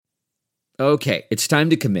Okay, it's time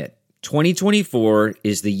to commit. 2024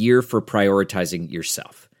 is the year for prioritizing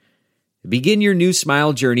yourself. Begin your new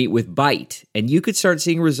smile journey with Byte, and you could start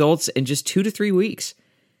seeing results in just 2 to 3 weeks.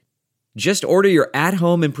 Just order your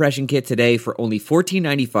at-home impression kit today for only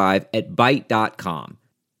 $14.95 at Byte.com.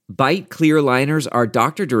 Byte clear liners are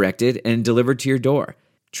doctor-directed and delivered to your door.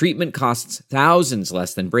 Treatment costs thousands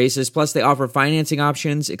less than braces, plus they offer financing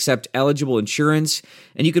options, accept eligible insurance,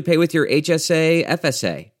 and you could pay with your HSA,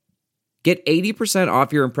 FSA. Get 80%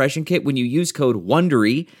 off your impression kit when you use code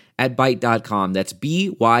WONDERY at Byte.com. That's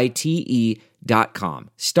BYTE.com.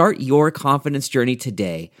 Start your confidence journey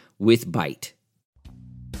today with Byte.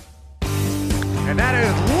 And that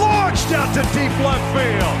is launched out to deep left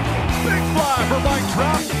field. Big fly for Mike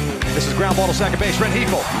Trout. This is ground ball to second base.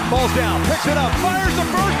 Rengifo falls down, picks it up, fires the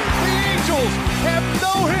first. The Angels have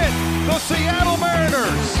no hit. The Seattle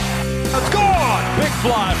Mariners. It's gone. Big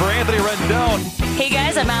fly for Anthony Rendon. Hey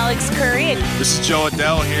guys, I'm Alex Curry. This is Joe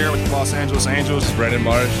Adell here with the Los Angeles Angels. This is Brendan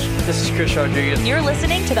Marsh. This is Chris Rodriguez. You're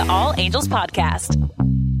listening to the All Angels Podcast.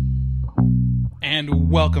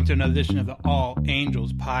 And welcome to another edition of the All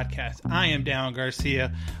Angels Podcast. I am Dallin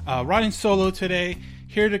Garcia, riding solo today,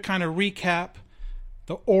 here to kind of recap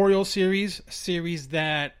the Orioles series, a series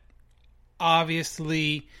that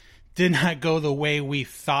obviously did not go the way we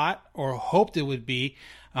thought or hoped it would be.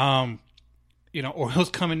 Orioles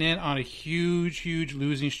coming in on a huge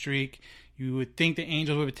losing streak. You would think the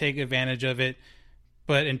Angels would take advantage of it,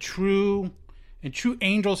 but in true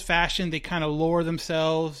Angels fashion, they kind of lower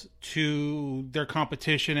themselves to their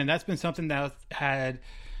competition, and that's been something that had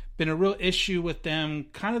been a real issue with them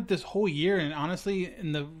kind of this whole year, and honestly,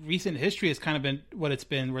 in the recent history, it's kind of been what it's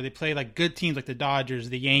been, where they play like good teams like the Dodgers,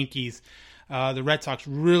 the Yankees, the Red Sox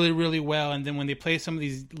really well, and then when they play some of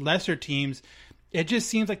these lesser teams, it just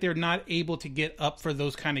seems like they're not able to get up for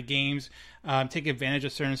those kind of games, take advantage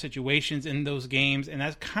of certain situations in those games. And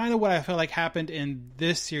that's kind of what I feel like happened in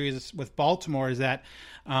this series with Baltimore, is that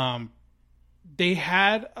they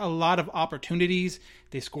had a lot of opportunities.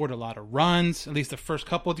 They scored a lot of runs, at least the first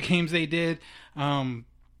couple of games they did. But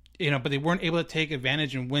they weren't able to take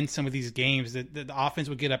advantage and win some of these games. The offense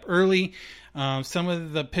would get up early. Some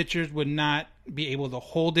of the pitchers would not be able to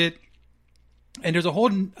hold it. And there's a whole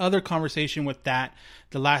other conversation with that.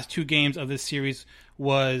 The last 2 games of this series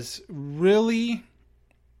was really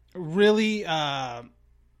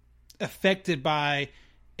affected by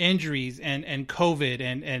injuries and COVID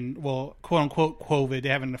and quote unquote COVID. They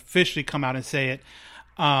haven't officially come out and say it.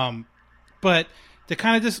 But to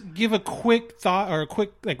kind of just give a quick thought or a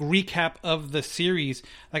quick recap of the series,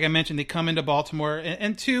 like I mentioned, they come into Baltimore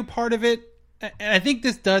and two, part of it, and I think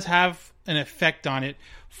this does have an effect on it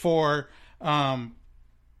for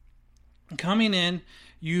coming in.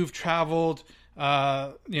 You've traveled,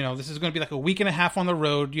 this is going to be like a week and a half on the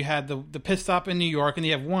road. You had the pit stop in New York, and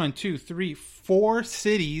you have 4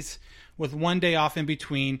 cities with 1 day off in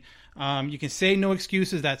between. You can say no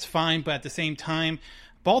excuses, that's fine, but at the same time,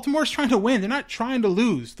 Baltimore's trying to win. They're not trying to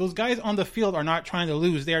lose. Those guys on the field are not trying to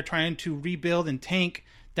lose. They are trying to rebuild and tank.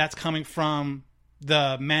 That's coming from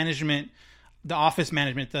the management, the office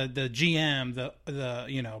management, the GM, the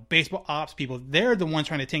baseball ops people. They're the ones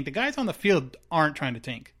trying to tank. The guys on the field aren't trying to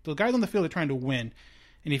tank. The guys on the field are trying to win.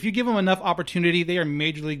 And if you give them enough opportunity, they are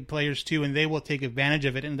major league players too, and they will take advantage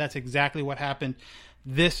of it. And that's exactly what happened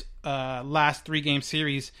this last 3-game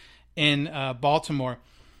series in Baltimore.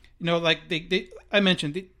 I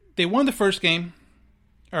mentioned they won the first game.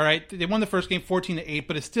 All right, they won the first game 14-8,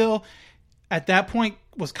 but it's still, at that point,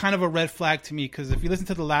 was kind of a red flag to me, because if you listen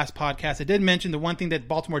to the last podcast, I did mention the one thing that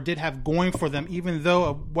Baltimore did have going for them, even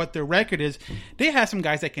though what their record is, they have some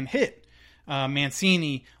guys that can hit.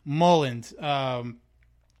 Mancini, Mullins, there's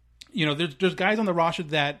guys on the roster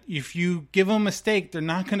that if you give them a mistake, they're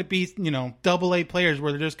not going to be, AA players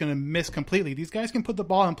where they're just going to miss completely. These guys can put the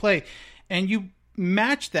ball in play, and you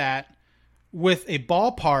match that with a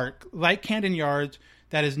ballpark like Camden Yards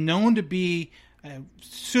that is known to be a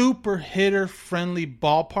super hitter-friendly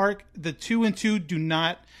ballpark. The 2-2 do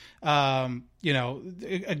not, a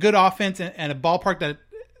good offense and a ballpark that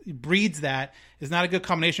breeds that is not a good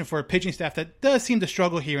combination for a pitching staff that does seem to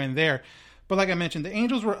struggle here and there. But like I mentioned, the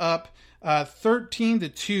Angels were up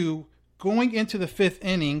 13-2 going into the 5th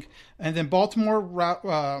inning, and then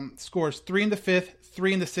Baltimore scores 3 in the 5th,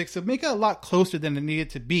 3 in the 6th, so make it a lot closer than it needed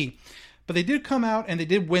to be. But they did come out and they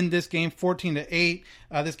did win this game 14-8.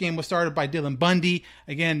 This game was started by Dylan Bundy.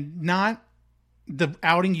 Again, not the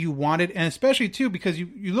outing you wanted, and especially too because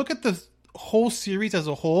you look at the whole series as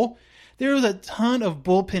a whole, there was a ton of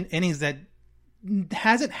bullpen innings that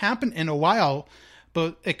hasn't happened in a while,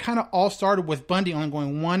 but it kind of all started with Bundy only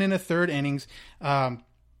going 1 1/3 innings.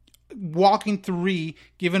 walking 3,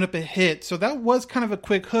 giving up a hit. So that was kind of a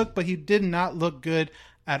quick hook, but he did not look good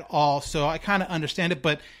at all. So I kind of understand it,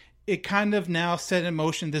 but it kind of now set in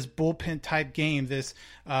motion this bullpen type game, this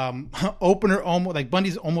opener, almost like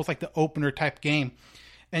Bundy's almost like the opener type game.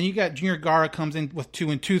 And you got Junior Guerra comes in with 2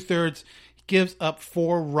 2/3, gives up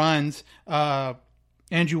 4 runs.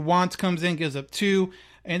 Andrew Wantz comes in, gives up 2.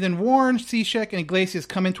 And then Warren, Cishek, and Iglesias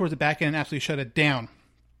come in towards the back end and absolutely shut it down.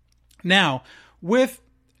 Now, with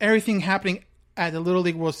everything happening at the Little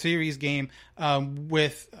League World Series game,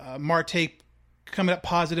 with Marte coming up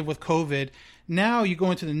positive with COVID, now you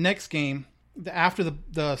go into the next game, after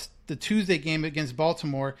the Tuesday game against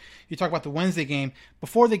Baltimore. You talk about the Wednesday game.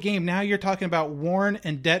 Before the game, now you're talking about Warren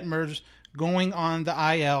and Detmers going on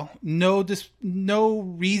the IL. No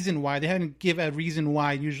reason why. They hadn't give a reason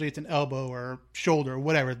why. Usually it's an elbow or shoulder or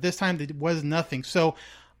whatever. This time there was nothing. So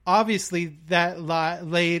obviously that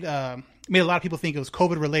made a lot of people think it was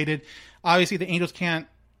COVID related. Obviously the Angels can't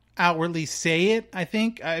outwardly say it. I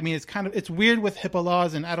think. I mean, it's weird with HIPAA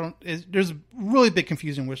laws, and there's really big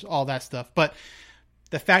confusion with all that stuff. But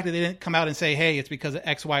the fact that they didn't come out and say, hey, it's because of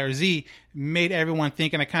X, Y, or Z, made everyone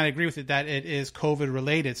think, and I kind of agree with it, that it is COVID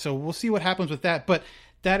related. So we'll see what happens with that. But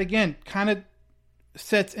that, again, kind of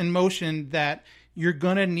sets in motion that you're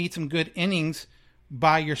going to need some good innings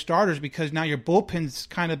by your starters, because now your bullpen's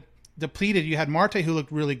kind of depleted. You had Marte, who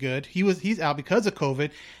looked really good. He's out because of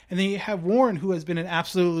COVID. And then you have Warren, who has been an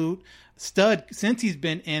absolute stud since he's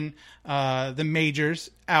been in the majors,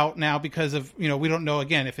 out now because of, we don't know,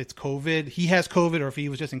 again, if it's COVID, he has COVID, or if he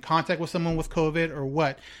was just in contact with someone with COVID or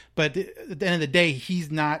what. But at the end of the day, he's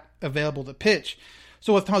not available to pitch.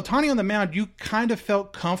 So with Ohtani on the mound, you kind of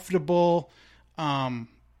felt comfortable. You're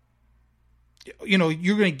going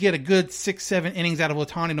to get a good 6-7 innings out of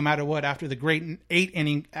Ohtani no matter what, after the great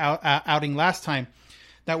 8-inning outing last time.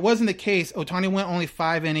 That wasn't the case. Ohtani went only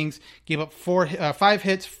 5 innings, gave up 5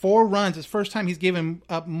 hits, 4 runs. It's the first time he's given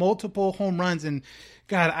up multiple home runs in,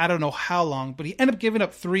 God, I don't know how long. But he ended up giving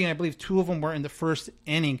up 3, and I believe 2 of them were in the first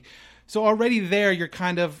inning. So already there, you're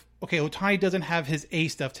kind of, okay, Ohtani doesn't have his A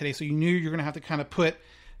stuff today, so you knew you're going to have to kind of put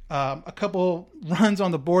a couple runs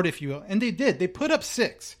on the board, if you will. And they did. They put up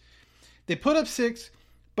 6. They put up 6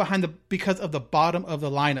 because of the bottom of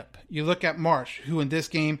the lineup. You look at Marsh, who in this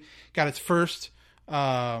game got his first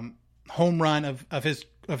home run of his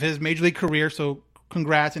major league career. So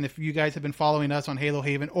congrats. And if you guys have been following us on Halo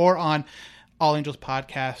Haven or on All Angels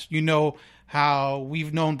podcast, you know how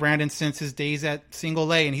we've known Brandon since his days at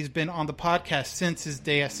Single A, and he's been on the podcast since his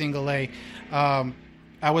day at Single A.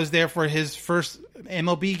 I was there for his first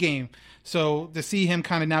MLB game. So to see him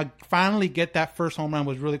kind of now finally get that first home run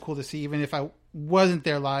was really cool to see, even if I wasn't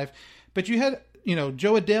there live. But you had,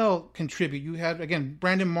 Joe Adell contribute. You had, again,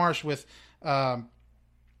 Brandon Marsh with 3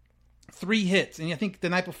 hits. And I think the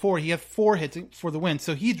night before he had 4 hits for the win.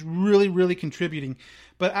 So he's really, really contributing.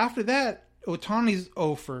 But after that, Ohtani's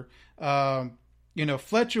 0 for.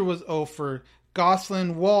 Fletcher was 0 for.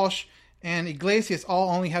 Gosselin, Walsh, and Iglesias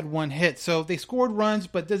all only had 1 hit. So they scored runs,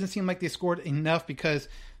 but it doesn't seem like they scored enough, because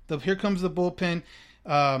here comes the bullpen.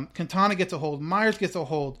 Quintana gets a hold. Myers gets a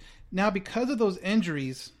hold. Now, because of those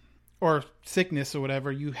injuries or sickness or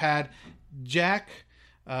whatever, you had Jake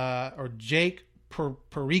Perica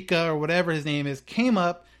or whatever his name is, came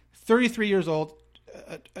up, 33 years old,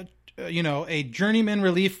 a journeyman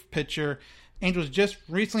relief pitcher. Angels just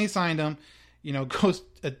recently signed him. Goes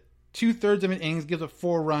 2/3 of an innings, gives up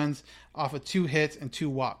 4 runs off of 2 hits and 2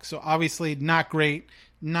 walks. So obviously not great,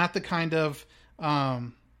 not the kind of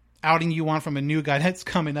outing you want from a new guy that's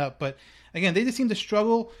coming up. But again, they just seem to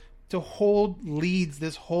struggle to hold leads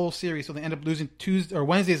this whole series. So they end up losing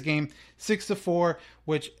Wednesday's game 6-4,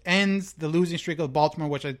 which ends the losing streak of Baltimore,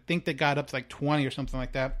 which I think they got up to like 20 or something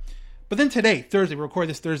like that. But then today, Thursday, we record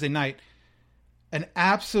this Thursday night, an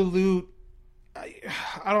absolute,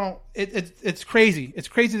 it's crazy. It's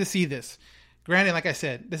crazy to see this. Granted, like I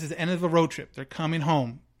said, this is the end of a road trip. They're coming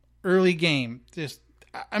home. Early game.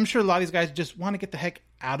 I'm sure a lot of these guys just want to get the heck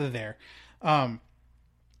out of there.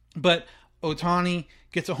 But Ohtani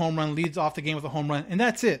gets a home run, leads off the game with a home run, and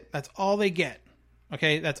that's it. That's all they get.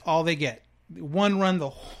 Okay, that's all they get. 1 run the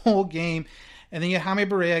whole game. And then you have Jaime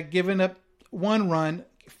Barria giving up 1 run,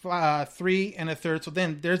 3 1/3. So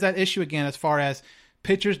then there's that issue again as far as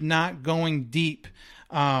pitchers not going deep.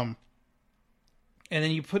 And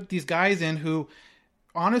then you put these guys in who,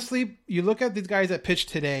 honestly, you look at these guys that pitched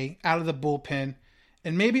today out of the bullpen,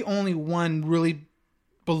 and maybe only one really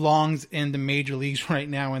belongs in the major leagues right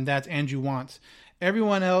now, and that's Andrew Wantz.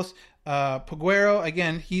 Everyone else, Peguero,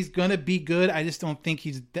 again, he's going to be good. I just don't think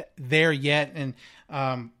he's there yet. And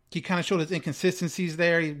he kind of showed his inconsistencies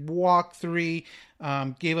there. He walked 3,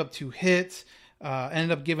 gave up 2 hits,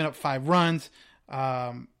 ended up giving up 5 runs.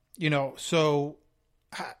 So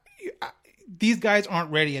these guys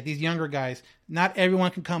aren't ready yet. These younger guys, not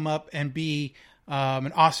everyone can come up and be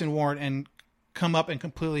an Austin Warren and come up and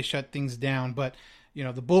completely shut things down. But,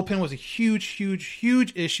 the bullpen was a huge, huge,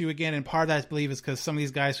 huge issue again. And part of that, I believe, is because some of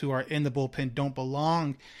these guys who are in the bullpen don't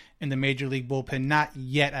belong in the major league bullpen. Not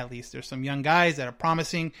yet, at least. There's some young guys that are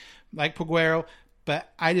promising, like Peguero,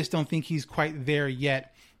 but I just don't think he's quite there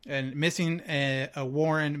yet. And missing a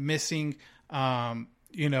Warren, missing, a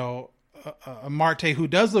Marte who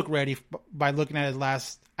does look ready by looking at his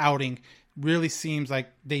last outing, really seems like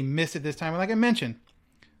they missed it this time. And like I mentioned,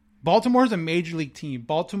 Baltimore is a major league team.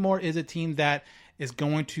 Baltimore is a team that is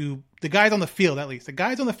going to, the guys on the field at least, the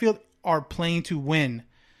guys on the field are playing to win.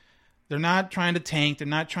 They're not trying to tank. They're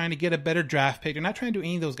not trying to get a better draft pick. They're not trying to do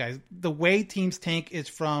any of those guys. The way teams tank is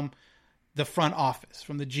from the front office,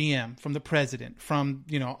 from the GM, from the president, from,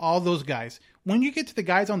 all those guys. When you get to the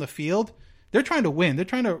guys on the field, they're trying to win. They're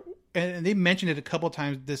trying to, and they mentioned it a couple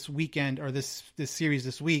times this weekend or this series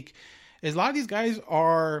this week, is a lot of these guys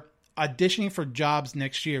are auditioning for jobs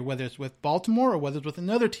next year, whether it's with Baltimore or whether it's with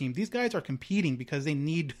another team. These guys are competing because they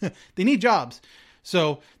need jobs.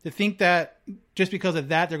 So to think that just because of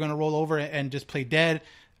that, they're going to roll over and just play dead,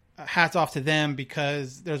 hats off to them,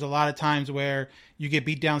 because there's a lot of times where you get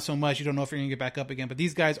beat down so much, you don't know if you're going to get back up again. But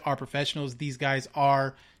these guys are professionals. These guys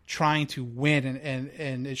are trying to win,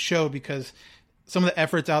 and it showed because some of the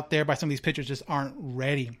efforts out there by some of these pitchers just aren't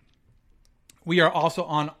ready. We are also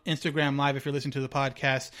on Instagram Live if you're listening to the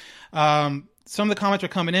podcast. Some of the comments are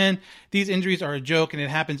coming in. These injuries are a joke, and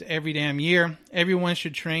it happens every damn year. Everyone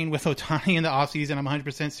should train with Ohtani in the offseason. I'm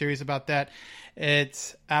 100% serious about that.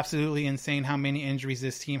 It's absolutely insane how many injuries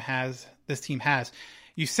this team has.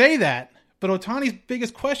 You say that, but Ohtani's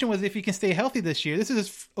biggest question was if he can stay healthy this year. This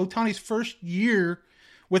is Ohtani's first year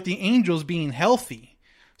with the Angels being healthy.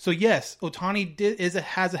 So yes, Ohtani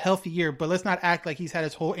has a healthy year, but let's not act like he's had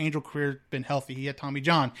his whole Angel career been healthy. He had Tommy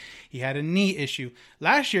John. He had a knee issue.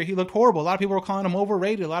 Last year, he looked horrible. A lot of people were calling him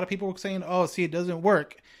overrated. A lot of people were saying, it doesn't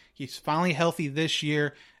work. He's finally healthy this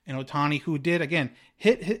year. And Ohtani, who did, again,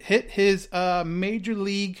 hit his major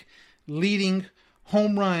league leading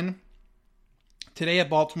home run today at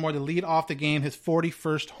Baltimore to lead off the game, his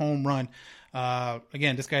 41st home run.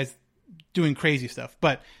 Again, this guy's doing crazy stuff.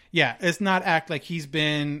 But yeah, it's not act like he's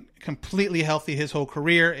been completely healthy his whole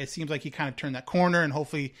career. It seems like he kind of turned that corner, and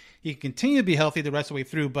hopefully he can continue to be healthy the rest of the way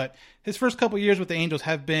through. But his first couple of years with the Angels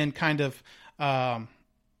have been kind of,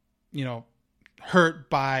 hurt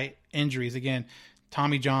by injuries. Again,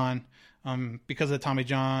 Tommy John, because of Tommy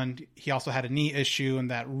John, he also had a knee issue,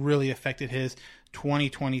 and that really affected his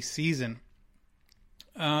 2020 season.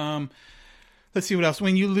 Let's see what else.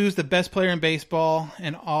 When you lose the best player in baseball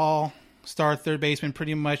and all-star third baseman,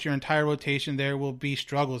 pretty much your entire rotation there will be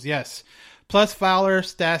struggles. Yes. Plus Fowler,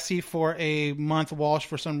 Stassi for a month, Walsh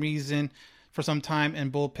for some reason, for some time,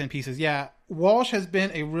 and bullpen pieces. Yeah, Walsh has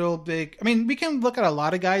been a real big... I mean, we can look at a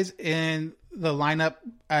lot of guys in the lineup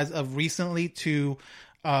as of recently to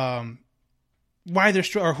why they're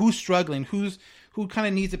or who's struggling, who kind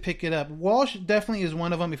of needs to pick it up. Walsh definitely is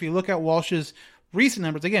one of them. If you look at Walsh's recent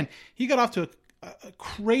numbers, again, he got off to a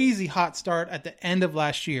crazy hot start at the end of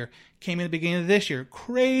last year. Came in the beginning of this year.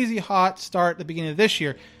 Crazy hot start at the beginning of this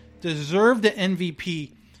year. Deserved the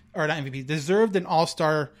MVP, or not MVP, deserved an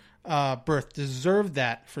all-star berth. Deserved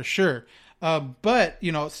that for sure. But,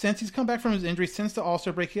 since he's come back from his injury, since the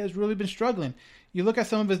all-star break, he has really been struggling. You look at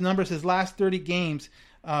some of his numbers, his last 30 games,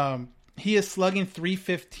 he is slugging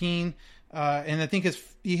 .315, and I think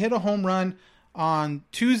he hit a home run on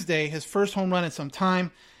Tuesday, his first home run in some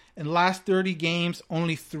time. In the last 30 games,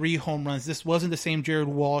 only 3 home runs. This wasn't the same Jared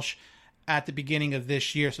Walsh at the beginning of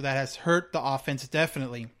this year, so that has hurt the offense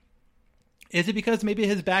definitely. Is it because maybe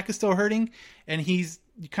his back is still hurting and he's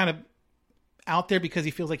kind of out there because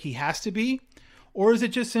he feels like he has to be? Or is it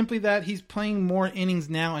just simply that he's playing more innings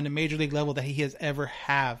now in the major league level than he has ever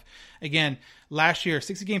have? Again, last year,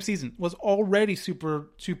 60-game season was already super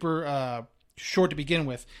short to begin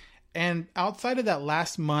with. And outside of that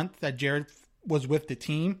last month that Jared was with the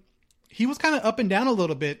team, he was kind of up and down a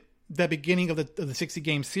little bit the beginning of the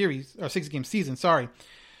 60-game series, or 60-game season, sorry.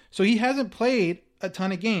 So he hasn't played a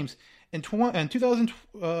ton of games. In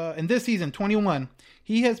this season, 21,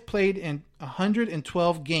 he has played in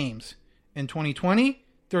 112 games. In 2020,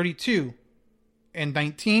 32. In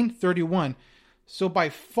 19, 31. So by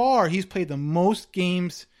far, he's played the most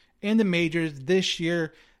games in the majors this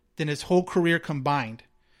year than his whole career combined.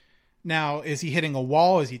 Now, is he hitting a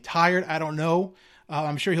wall? Is he tired? I don't know.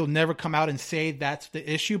 I'm sure he'll never come out and say that's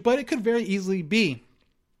the issue, but it could very easily be.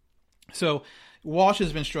 So Walsh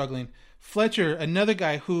has been struggling. Fletcher, another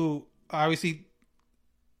guy who obviously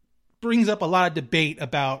brings up a lot of debate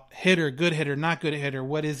about hitter, good hitter, not good hitter.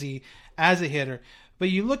 What is he as a hitter? But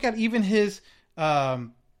you look at even his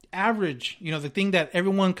average, the thing that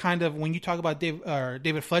everyone kind of, when you talk about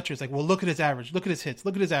David Fletcher, it's like, well, look at his average, look at his hits,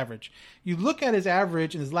 look at his average. You look at his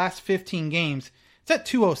average in his last 15 games, it's at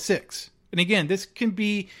 206. And again, this can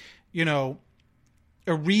be,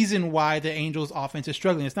 a reason why the Angels offense is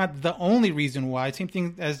struggling. It's not the only reason why. Same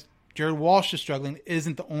thing as Jared Walsh is struggling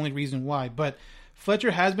isn't the only reason why. But Fletcher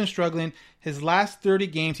has been struggling. His last 30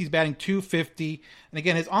 games, he's batting .250. And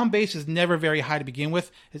again, his on-base is never very high to begin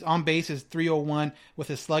with. His on-base is .301 with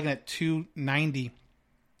his slugging at .290.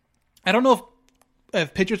 I don't know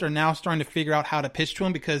if pitchers are now starting to figure out how to pitch to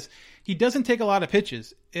him because he doesn't take a lot of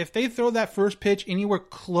pitches. If they throw that first pitch anywhere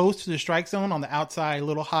close to the strike zone on the outside, a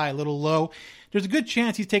little high, a little low, there's a good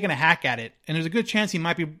chance he's taking a hack at it. And there's a good chance he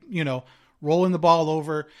might be, rolling the ball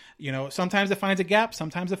over. Sometimes it finds a gap,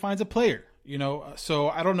 sometimes it finds a player. So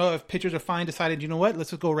I don't know if pitchers are fine decided,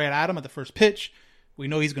 let's just go right at him at the first pitch. We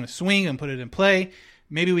know he's going to swing and put it in play.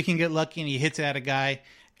 Maybe we can get lucky and he hits it at a guy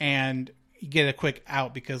and get a quick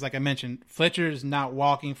out because, like I mentioned, Fletcher is not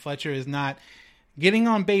walking. Fletcher is not getting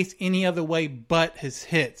on base any other way but his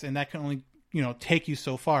hits, and that can only, take you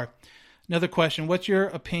so far. Another question, what's your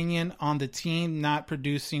opinion on the team not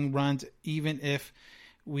producing runs even if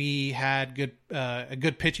we had a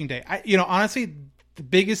good pitching day? Honestly, the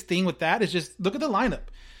biggest thing with that is just look at the lineup.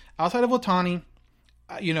 Outside of Ohtani,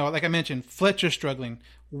 like I mentioned, Fletcher's struggling.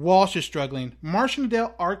 Walsh is struggling. Marsh and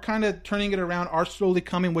Adele are kind of turning it around, are slowly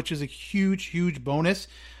coming, which is a huge, huge bonus.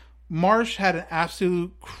 Marsh had an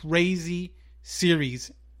absolute crazy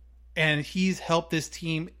series, and he's helped this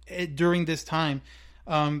team during this time.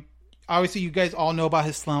 Obviously, you guys all know about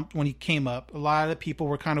his slump when he came up. A lot of the people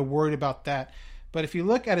were kind of worried about that. But if you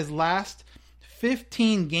look at his last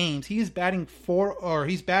 15 games, he's batting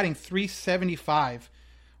 .375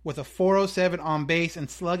 with a .407 on base and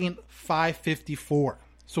slugging .554.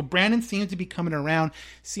 So Brandon seems to be coming around,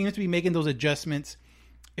 seems to be making those adjustments.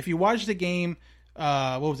 If you watch the game,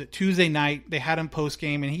 Tuesday night, they had him post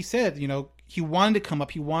game, and he said, he wanted to come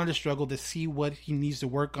up, he wanted to struggle to see what he needs to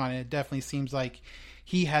work on, and it definitely seems like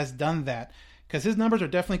he has done that because his numbers are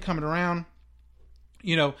definitely coming around.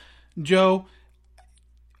 Joe,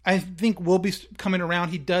 I think will be coming around.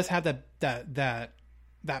 He does have that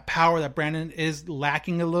power that Brandon is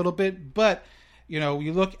lacking a little bit, but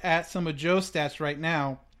you look at some of Joe's stats right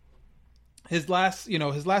now. His last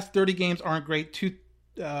 30 games aren't great.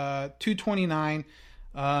 229,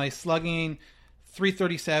 he's slugging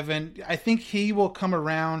 .337. I think he will come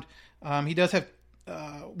around. He does have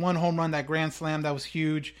one home run, that grand slam, that was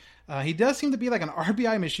huge. He does seem to be like an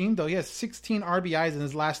RBI machine, though. He has 16 RBIs in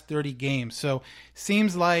his last 30 games. So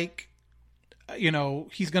seems like,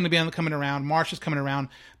 he's going to be coming around. Marsh is coming around,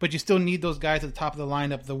 but you still need those guys at the top of the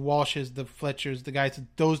lineup, the Walshes, the Fletchers,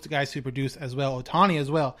 those guys who produce as well. Ohtani as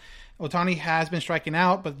well. Ohtani has been striking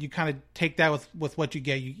out, but you kind of take that with what you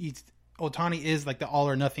get. Ohtani is like the all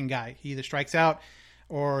or nothing guy. He either strikes out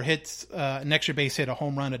or hits an extra base hit, a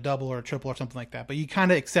home run, a double, or a triple, or something like that. But you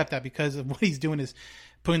kind of accept that because of what he's doing is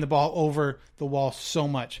putting the ball over the wall so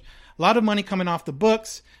much. A lot of money coming off the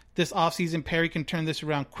books this offseason. Perry can turn this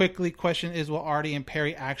around quickly. Question is, will Artie and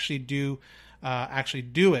Perry actually do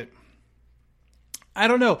it? I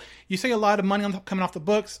don't know. You say a lot of money coming off the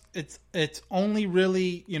books. It's only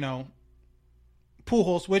really,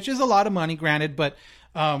 Pujols, which is a lot of money, granted, but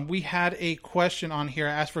we had a question on here.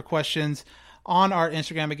 I asked for questions on our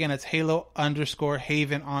Instagram. Again, it's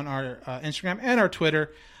Halo_Haven on our Instagram and our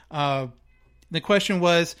Twitter. The question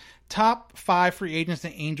was, top 5 free agents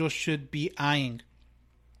the Angels should be eyeing.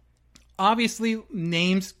 Obviously,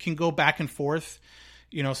 names can go back and forth.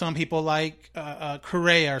 Some people like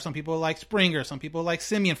Correa, or some people like Springer, some people like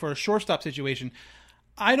Simeon for a shortstop situation.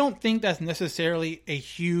 I don't think that's necessarily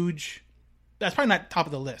that's probably not top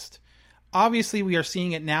of the list. Obviously, we are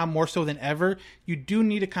seeing it now more so than ever. You do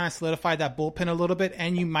need to kind of solidify that bullpen a little bit,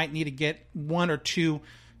 and you might need to get 1 or 2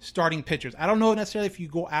 starting pitchers. I don't know necessarily if you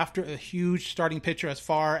go after a huge starting pitcher as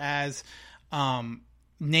far as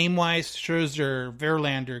name-wise, Scherzer,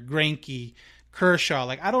 Verlander, Greinke, Kershaw.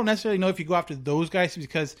 I don't necessarily know if you go after those guys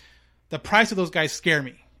because the price of those guys scare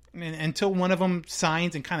me. And until one of them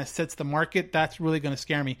signs and kind of sets the market, that's really going to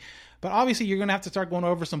scare me. But obviously, you're going to have to start going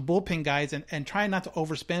over some bullpen guys and trying not to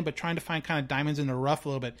overspend, but trying to find kind of diamonds in the rough a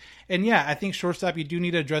little bit. And yeah, I think shortstop, you do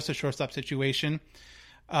need to address the shortstop situation.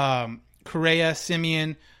 Correa,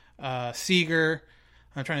 Simeon, Seager.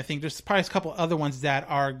 I'm trying to think. There's probably a couple other ones that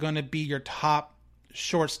are going to be your top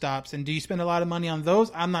shortstops. And do you spend a lot of money on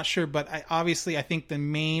those? I'm not sure, but I think the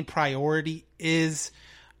main priority is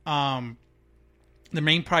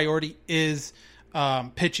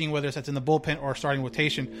pitching, whether it's in the bullpen or starting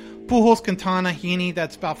rotation. Pujols, Quintana, Heaney,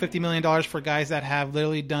 that's about $50 million for guys that have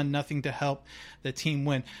literally done nothing to help the team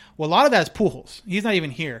win. Well, a lot of that is Pujols. He's not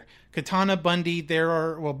even here. Quintana, Bundy,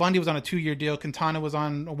 Bundy was on a 2-year deal. Quintana was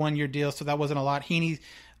on a 1-year deal, so that wasn't a lot. Heaney,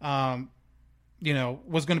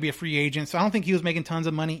 was going to be a free agent, so I don't think he was making tons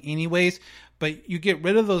of money anyways. But you get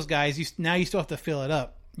rid of those guys, you still have to fill it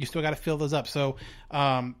up. You still got to fill those up. So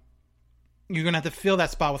you're going to have to fill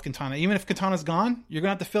that spot with Quintana. Even if Quintana's gone, you're going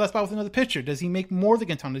to have to fill that spot with another pitcher. Does he make more than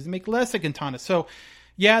Quintana? Does he make less than Quintana? So,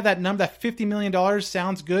 yeah, that $50 million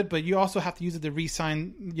sounds good, but you also have to use it to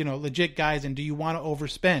re-sign, legit guys, and do you want to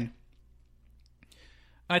overspend?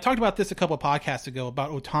 I talked about this a couple of podcasts ago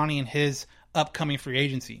about Ohtani and his upcoming free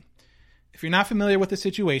agency. If you're not familiar with the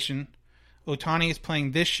situation, Ohtani is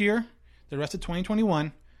playing this year, the rest of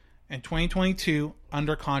 2021, and 2022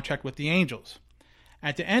 under contract with the Angels.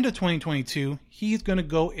 At the end of 2022, he's going to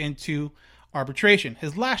go into arbitration,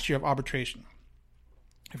 his last year of arbitration.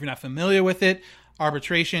 If you're not familiar with it,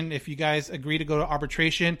 arbitration, if you guys agree to go to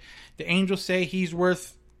arbitration, the Angels say he's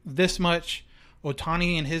worth this much.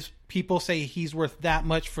 Ohtani and his people say he's worth that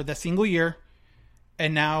much for the single year.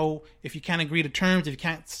 And now, if you can't agree to terms, if you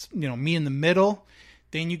can't, meet in the middle,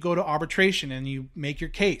 then you go to arbitration and you make your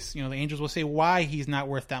case. The Angels will say why he's not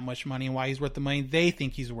worth that much money and why he's worth the money they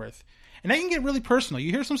think he's worth. And that can get really personal.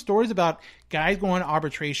 You hear some stories about guys going to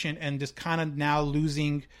arbitration and just kind of now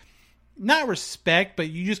losing, not respect, but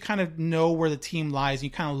you just kind of know where the team lies. You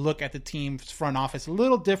kind of look at the team's front office a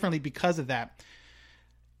little differently because of that.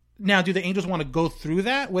 Now, do the Angels want to go through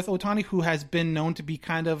that with Ohtani, who has been known to be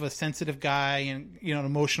kind of a sensitive guy and, an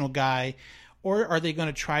emotional guy? Or are they going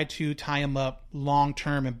to try to tie him up long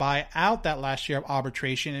term and buy out that last year of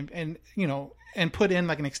arbitration and put in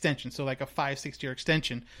like an extension, so like a 5-6 year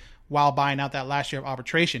extension while buying out that last year of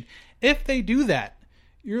arbitration? If they do that,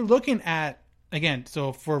 you're looking at, again,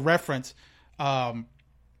 so for reference,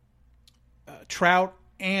 Trout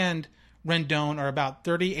and Rendon are about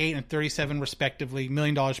 $38 and $37 respectively $1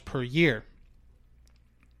 million per year.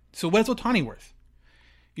 So what's Ohtani worth?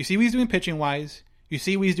 You see what he's doing pitching wise. You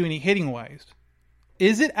see what he's doing hitting wise.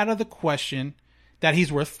 Is it out of the question that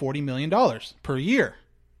he's worth $40 million per year?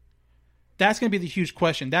 That's going to be the huge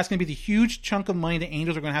question. That's going to be the huge chunk of money the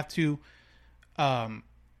Angels are going to have to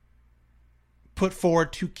put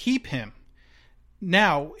forward to keep him.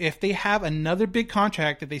 Now, if they have another big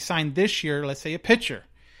contract that they sign this year, let's say a pitcher,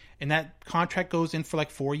 and that contract goes in for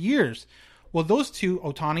like 4 years. Well, those two,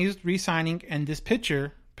 Ohtani's re-signing and this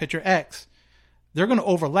pitcher X, they're going to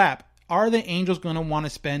overlap. Are the Angels going to want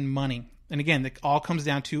to spend money? And again, it all comes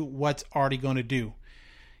down to what's Artie going to do.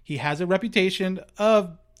 He has a reputation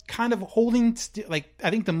of kind of holding, I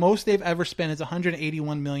think the most they've ever spent is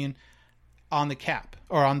 $181 million on the cap,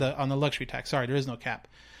 or on the luxury tax. Sorry, there is no cap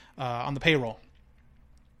on the payroll.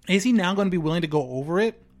 Is he now going to be willing to go over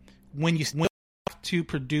it when you have to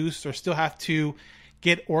produce or still have to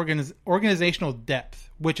get organizational depth,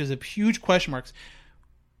 which is a huge question mark.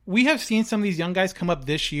 We have seen some of these young guys come up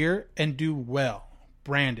this year and do well.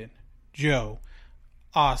 Brandon, Joe,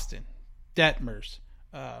 Austin, Detmers,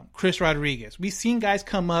 Chris Rodriguez. We've seen guys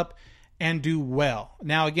come up and do well.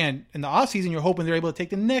 Now, again, in the offseason, you're hoping they're able to take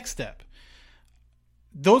the next step.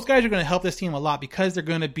 Those guys are going to help this team a lot because they're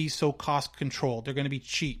going to be so cost controlled. They're going to be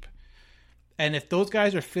cheap. And if those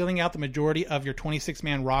guys are filling out the majority of your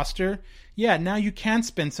 26-man roster, yeah, now you can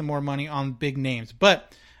spend some more money on big names.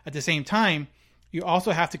 But at the same time, you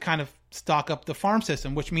also have to kind of stock up the farm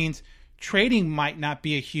system, which means trading might not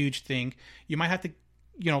be a huge thing. You might have to,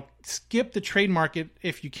 skip the trade market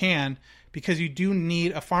if you can, because you do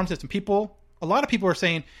need a farm system. A lot of people are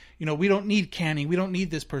saying, we don't need Canning. We don't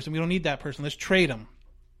need this person. We don't need that person. Let's trade them.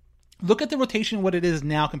 Look at the rotation, what it is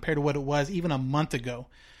now compared to what it was even a month ago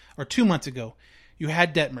or 2 months ago. You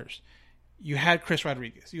had Detmers. You had Chris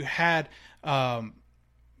Rodriguez. You had,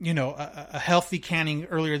 a healthy Canning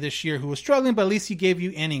earlier this year who was struggling, but at least he gave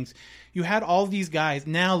you innings. You had all these guys.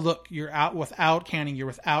 Now, look, you're out without Canning. You're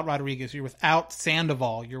without Rodriguez. You're without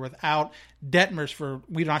Sandoval. You're without Detmers for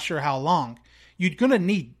we're not sure how long. You're going to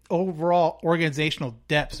need overall organizational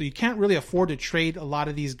depth. So you can't really afford to trade a lot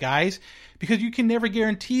of these guys because you can never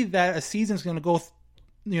guarantee that a season is going to go,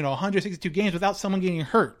 162 games without someone getting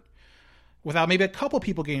hurt, without maybe a couple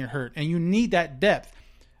people getting hurt. And you need that depth.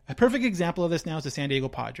 A perfect example of this now is the San Diego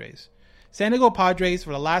Padres. San Diego Padres,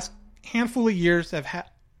 for the last handful of years, have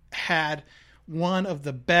had one of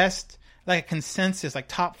the best, consensus,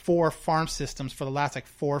 top 4 farm systems for the last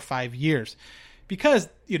 4 or 5 years. because,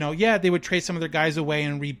 they would trade some of their guys away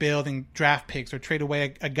and rebuild and draft picks, or trade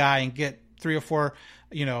away a guy and get 3 or 4,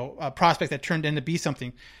 prospects that turned in to be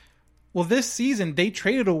something. Well, this season they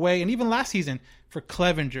traded away, and even last season, for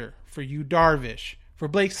Clevenger, for Yu Darvish, for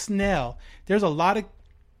Blake Snell. There's a lot of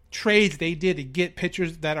trades they did to get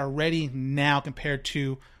pitchers that are ready now compared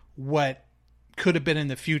to what could have been in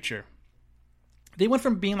the future. They went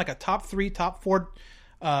from being like a top 3, top 4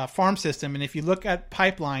 farm system. And if you look at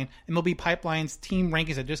Pipeline, MLB Pipeline's team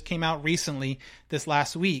rankings that just came out recently this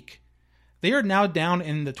last week, they are now down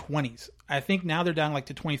in the 20s. I think now they're down like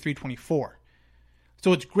to 23, 24.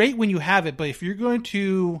 So it's great when you have it, but if you're going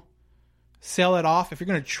to sell it off, if you're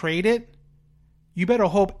going to trade it, you better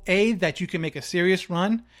hope, A, that you can make a serious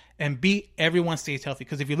run, and B, everyone stays healthy.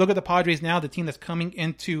 Because if you look at the Padres now, the team that's coming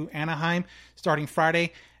into Anaheim starting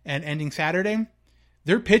Friday and ending Saturday,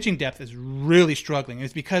 their pitching depth is really struggling.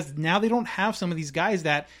 It's because now they don't have some of these guys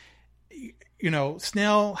that,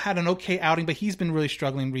 Snell had an okay outing, but he's been really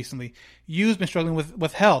struggling recently. Yu's been struggling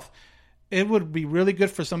with health. It would be really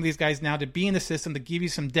good for some of these guys now to be in the system to give you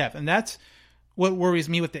some depth. And that's what worries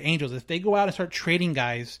me with the Angels. If they go out and start trading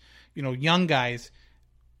guys, young guys,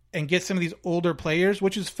 and get some of these older players,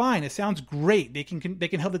 which is fine. It sounds great. They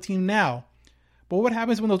can help the team now. But what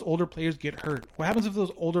happens when those older players get hurt? What happens if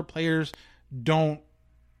those older players don't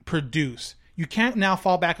produce? You can't now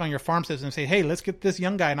fall back on your farm system and say, hey, let's get this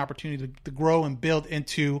young guy an opportunity to grow and build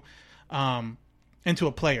into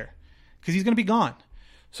a player, because he's going to be gone.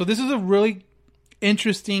 So this is a really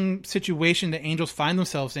interesting situation the Angels find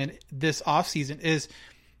themselves in this offseason. Is,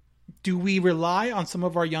 do we rely on some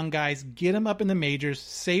of our young guys, get them up in the majors,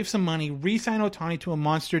 save some money, re-sign Ohtani to a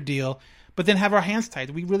monster deal, but then have our hands tied?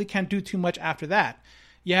 We really can't do too much after that.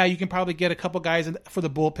 Yeah, you can probably get a couple guys for the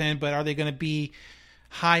bullpen, but are they going to be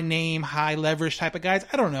high name, high leverage type of guys?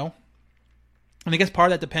 I don't know. And I guess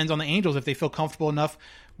part of that depends on the Angels, if they feel comfortable enough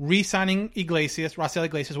re-signing Raisel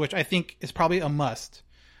Iglesias, which I think is probably a must.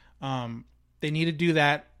 They need to do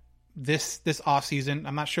that this offseason.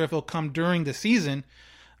 I'm not sure if it'll come during the season,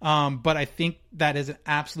 but I think that is an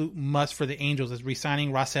absolute must for the Angels, is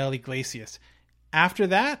re-signing Raisel Iglesias. After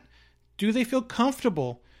that, do they feel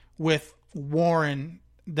comfortable with Warren,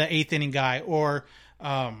 the 8th inning guy, or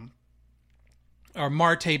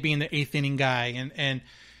Marte being the 8th inning guy, and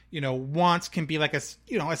Wantz can be like a 6th,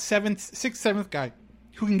 7th guy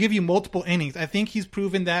who can give you multiple innings? I think he's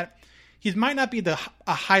proven that he might not be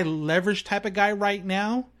a high leverage type of guy right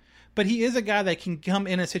now, but he is a guy that can come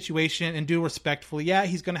in a situation and do respectfully. Yeah,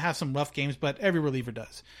 he's going to have some rough games, but every reliever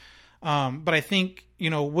does. But I think,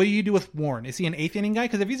 what do you do with Warren? Is he an 8th inning guy?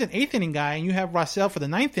 Because if he's an 8th inning guy and you have Raisel for the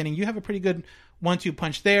 9th inning, you have a pretty good 1-2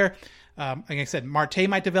 punch there. Like I said, Marte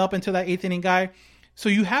might develop into that 8th inning guy. So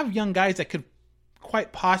you have young guys that could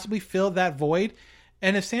quite possibly fill that void.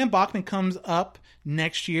 And if Sam Bachman comes up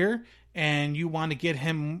next year and you want to get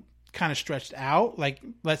him kind of stretched out, like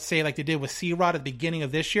let's say like they did with C-Rod at the beginning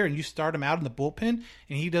of this year, and you start him out in the bullpen and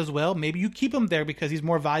he does well, maybe you keep him there because he's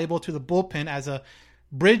more valuable to the bullpen as a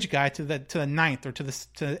bridge guy to the 9th or to the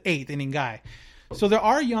 8th inning guy. So there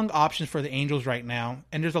are young options for the Angels right now,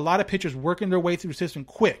 and there's a lot of pitchers working their way through the system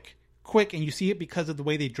quick, and you see it because of the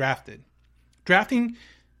way they drafted. Drafting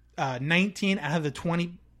 19 out of the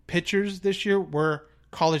 20 pitchers this year were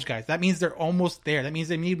college guys. That means they're almost there. That means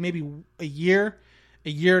they need maybe a year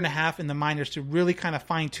and a half in the minors to really kind of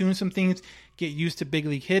fine-tune some things, get used to big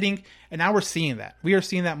league hitting, and now we're seeing that. We are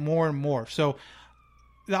seeing that more and more. So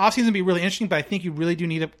the offseason will be really interesting, but I think you really do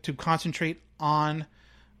need to concentrate on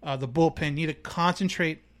the bullpen. You need to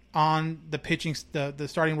concentrate on the pitching, the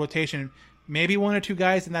starting rotation. Maybe 1 or 2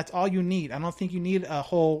 guys, and that's all you need. I don't think you need a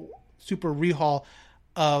whole super rehaul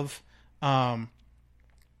of the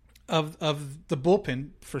bullpen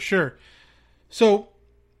for sure. So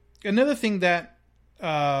another thing that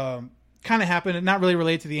kind of happened, and not really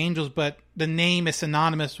related to the Angels, but the name is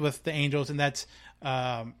synonymous with the Angels, and that's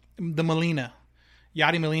the Molina.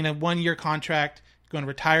 Yadi Molina, 1-year contract, going to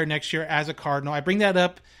retire next year as a Cardinal. I bring that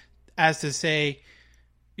up as to say,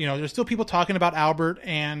 there's still people talking about Albert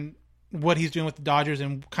and what he's doing with the Dodgers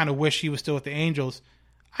and kind of wish he was still with the Angels.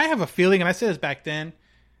 I have a feeling, and I said this back then,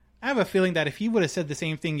 I have a feeling that if he would have said the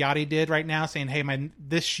same thing Yadi did right now, saying, hey,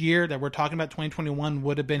 this year that we're talking about, 2021,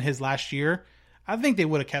 would have been his last year, I think they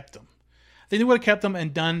would have kept him. I think they would have kept him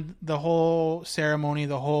and done the whole ceremony,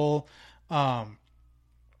 the whole pomp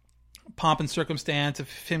and circumstance of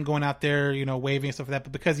him going out there, waving and stuff like that.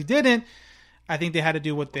 But because he didn't, I think they had to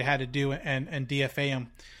do what they had to do and DFA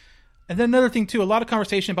him. And then another thing, too, a lot of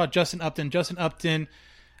conversation about Justin Upton. Justin Upton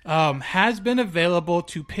has been available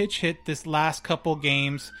to pitch hit this last couple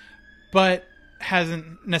games, but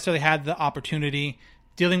hasn't necessarily had the opportunity.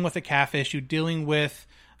 dealing with a calf issue, dealing with,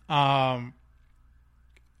 you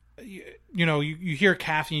hear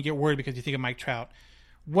calf and you get worried because you think of Mike Trout.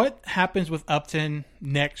 What happens with Upton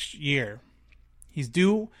next year? He's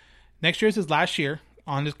due, next year is his last year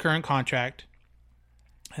on his current contract.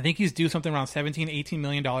 I think he's due something around $17, $18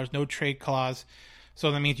 million, no trade clause.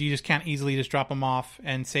 So that means you just can't easily just drop him off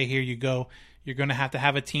and say, here you go. You're going to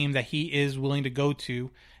have a team that he is willing to go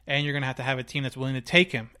to, and you're going to have a team that's willing to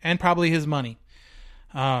take him, and probably his money.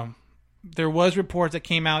 There was reports that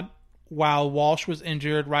came out while Walsh was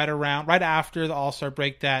injured right after the All-Star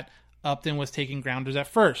break that Upton was taking grounders at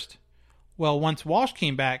first. Well, once Walsh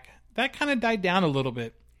came back, that kind of died down a little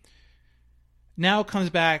bit. Now it comes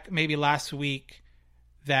back maybe last week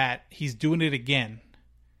that he's doing it again.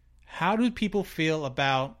 How do people feel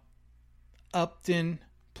about Upton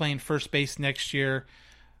playing first base next year,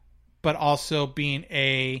 but also being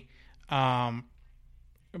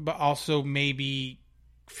but also maybe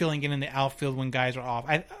filling in the outfield when guys are off,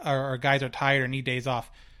 or guys are tired or need days off?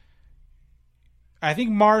 I think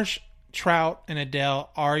Marsh, Trout, and Adele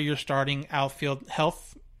are your starting outfield,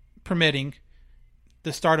 health permitting,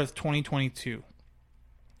 the start of 2022.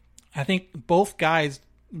 I think both guys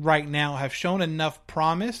right now have shown enough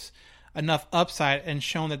promise, enough upside, and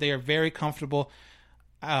shown that they are very comfortable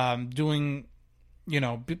playing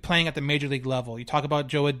at the major league level. You talk about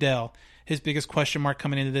Joe Adele. His biggest question mark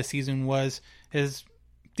coming into this season was his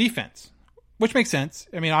defense, which makes sense.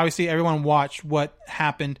 I mean, obviously everyone watched what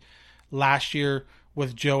happened last year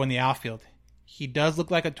with Joe in the outfield. He does look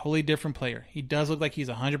like a totally different player. He does look like he's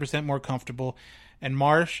 100% more comfortable. And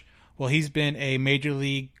Marsh, well, he's been a major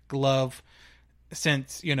league glove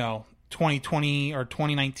since, 2020 or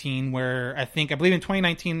 2019, where I believe in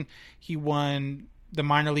 2019 he won the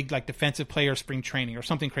minor league defensive player spring training or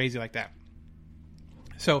something crazy like that.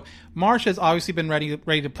 So Marsh has obviously been ready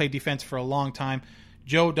to play defense for a long time.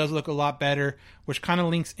 Joe does look a lot better, which kind of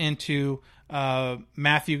links into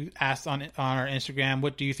Matthew asked on our Instagram,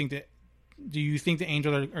 what do you think the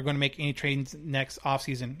Angels are going to make any trades next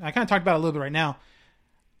offseason? I kind of talked about it a little bit right now.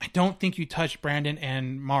 I don't think you touch Brandon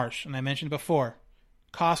and Marsh, and I mentioned before,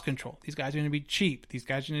 cost control. These guys are going to be cheap. These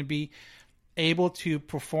guys are going to be able to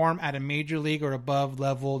perform at a major league or above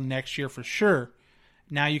level next year for sure.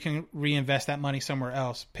 Now you can reinvest that money somewhere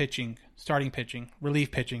else. Pitching, starting pitching,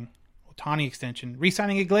 relief pitching, Ohtani extension,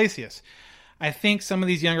 re-signing Iglesias. I think some of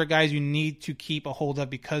these younger guys you need to keep a hold of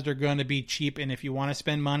because they're going to be cheap. And if you want to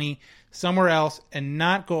spend money somewhere else and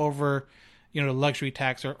not go over, the luxury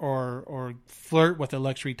tax or flirt with the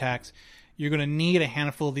luxury tax, you're going to need a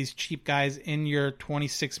handful of these cheap guys in your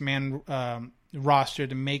 26-man roster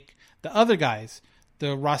to make the other guys,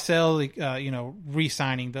 the Russell,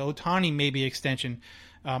 re-signing, the Ohtani maybe extension.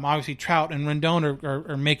 Obviously, Trout and Rendon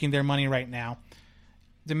are making their money right now.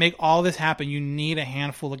 To make all this happen, you need a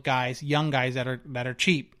handful of guys, young guys that are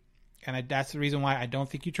cheap, and that's the reason why I don't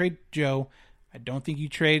think you trade Joe. I don't think you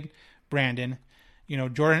trade Brandon.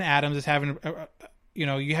 Jordan Adams is having,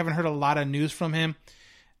 you haven't heard a lot of news from him,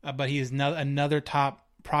 but he is another top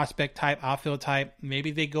prospect type, outfield type.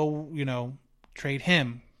 Maybe they go, trade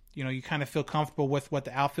him. You kind of feel comfortable with what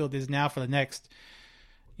the outfield is now for the next,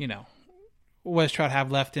 what does Trout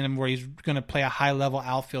have left in him where he's going to play a high-level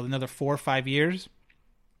outfield another 4 or 5 years?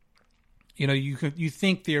 You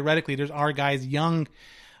think theoretically there are guys young,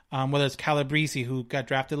 whether it's Calabrese, who got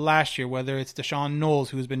drafted last year, whether it's Deshaun Knowles,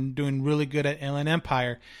 who's been doing really good at Inland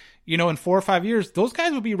Empire. In 4 or 5 years, those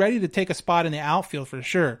guys will be ready to take a spot in the outfield for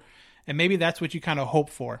sure. And maybe that's what you kind of hope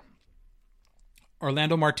for.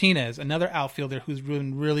 Orlando Martinez, another outfielder who's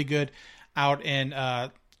been really good out in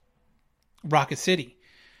Rocket City.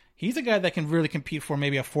 He's a guy that can really compete for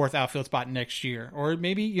maybe a 4th outfield spot next year. Or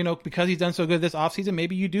maybe, because he's done so good this offseason,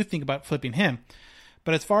 maybe you do think about flipping him.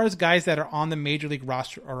 But as far as guys that are on the major league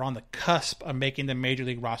roster or on the cusp of making the major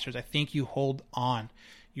league rosters, I think you hold on.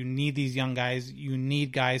 You need these young guys. You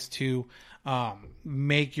need guys to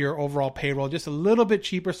make your overall payroll just a little bit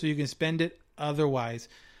cheaper so you can spend it otherwise.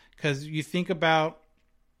 Because you think about,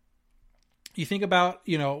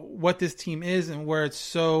 what this team is and where it's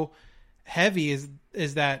so heavy is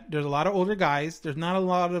that there's a lot of older guys. There's not a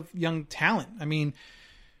lot of young talent. I mean,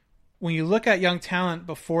 when you look at young talent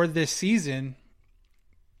before this season,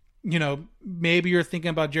 maybe you're thinking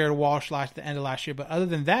about Jared Walsh at the end of last year. But other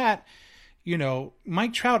than that,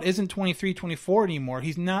 Mike Trout isn't 23, 24 anymore.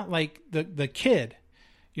 He's not like the kid.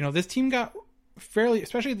 This team got fairly,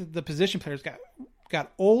 especially the position players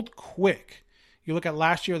got old quick. You look at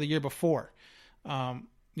last year or the year before.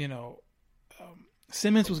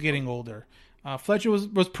 Simmons was getting older. Fletcher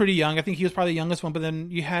was pretty young. I think he was probably the youngest one. But then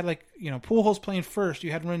you had Pujols playing first.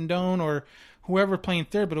 You had Rendon or whoever playing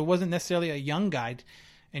third, but it wasn't necessarily a young guy.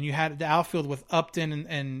 and you had the outfield with Upton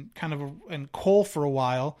and kind of and Cole for a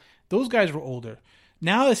while. Those guys were older.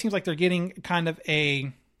 Now it seems like they're getting kind of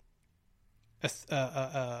a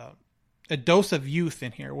dose of youth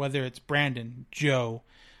in here, whether it's Brandon, Joe.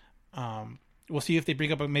 We'll see if they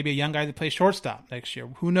bring up maybe a young guy that plays shortstop next year.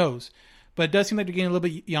 Who knows? But it does seem like they're getting a little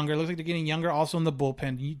bit younger. It looks like they're getting younger also in the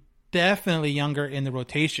bullpen. Definitely younger in the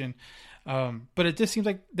rotation. But it just seems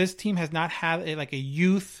like this team has not had a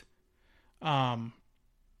youth, a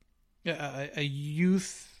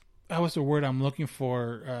youth. What's the word I'm looking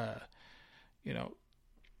for?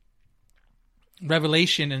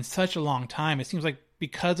 Revelation in such a long time. It seems like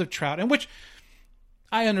because of Trout, and which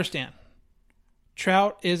I understand.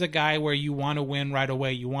 Trout is a guy where you want to win right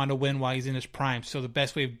away. You want to win while he's in his prime. So the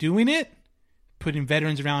best way of doing it, putting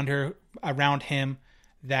veterans around him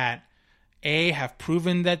that have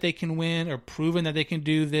proven that they can win or proven that they can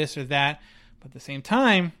do this or that. But at the same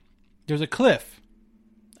time, there's a cliff.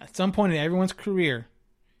 At some point in everyone's career,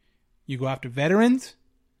 you go after veterans,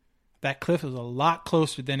 that cliff is a lot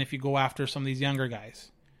closer than if you go after some of these younger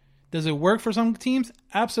guys. Does it work for some teams?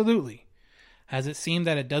 Absolutely. Has it seemed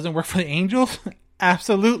that it doesn't work for the Angels?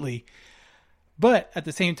 Absolutely. But at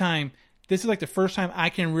the same time, this is like the first time I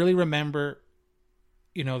can really remember,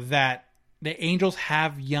 that the Angels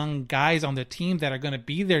have young guys on the team that are going to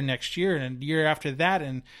be there next year and the year after that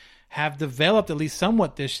and have developed at least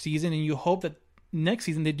somewhat this season, and you hope that next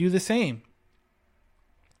season they do the same.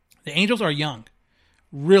 The Angels are young,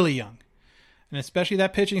 really young, and especially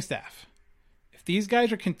that pitching staff. If these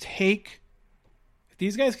guys can take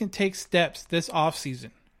steps this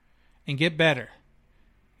offseason and get better,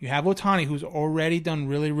 you have Ohtani, who's already done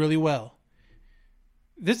really, really well.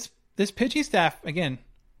 This pitching staff, again,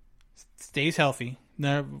 stays healthy,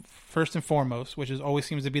 first and foremost, which always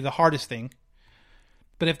seems to be the hardest thing.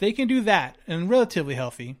 But if they can do that and relatively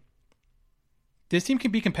healthy, this team can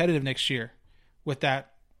be competitive next year with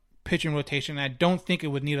that pitching rotation. I don't think it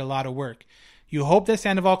would need a lot of work. You hope that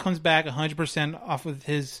Sandoval comes back 100% off of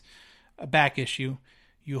his back issue.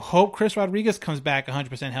 You hope Chris Rodriguez comes back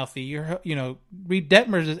 100% healthy. Reed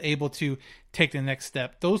Detmers is able to take the next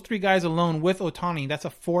step. Those three guys alone with Ohtani,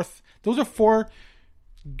 those are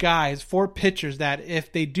four pitchers that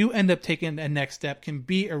if they do end up taking a next step can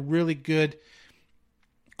be a really good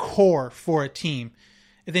core for a team.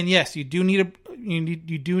 And then yes, you do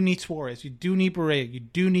need Suarez, you do need Barrera, you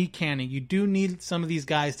do need Canning, you do need some of these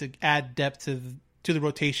guys to add depth to the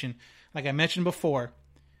rotation. Like I mentioned before,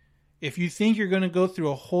 if you think you're going to go through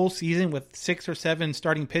a whole season with 6 or 7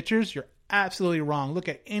 starting pitchers, you're absolutely wrong. Look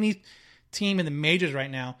at any team in the majors right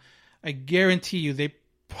now. I guarantee you they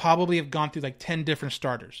probably have gone through like 10 different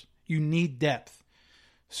starters. You need depth.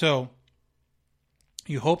 So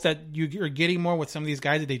you hope that you're getting more with some of these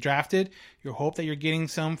guys that they drafted. You hope that you're getting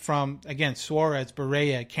some from, again, Suarez,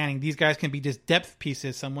 Barrera, Canning. These guys can be just depth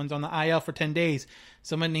pieces. Someone's on the IL for 10 days.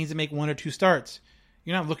 Someone needs to make 1 or 2 starts.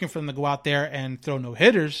 You're not looking for them to go out there and throw no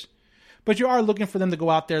hitters, but you are looking for them to go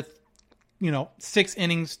out there, 6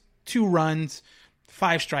 innings, 2 runs,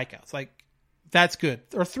 5 strikeouts. Like, that's good.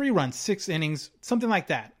 Or 3 runs, 6 innings, something like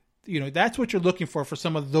that. That's what you're looking for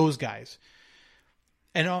some of those guys.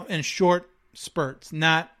 And short spurts,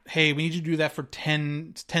 not, hey, we need you to do that for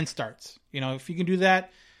 10 starts. If you can do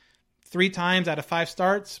that 3 times out of 5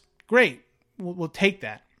 starts, great. We'll take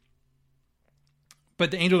that.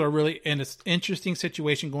 But the Angels are really in this interesting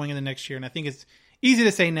situation going into next year. And I think it's easy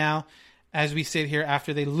to say now, as we sit here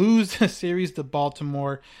after they lose the series to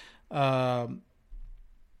Baltimore, that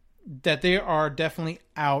they are definitely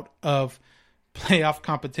out of playoff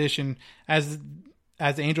competition as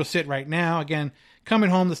the Angels sit right now. Again, coming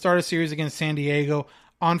home to start a series against San Diego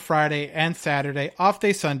on Friday and Saturday, off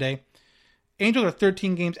day Sunday. Angels are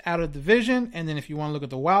 13 games out of the division, and then if you want to look at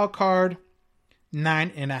the wild card,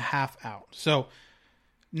 9.5 out. So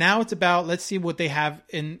now it's about, let's see what they have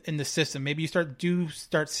in the system. Maybe you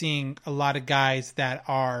start seeing a lot of guys that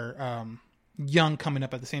are young coming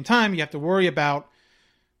up at the same time. You have to worry about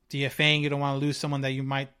DFAing. You don't want to lose someone that you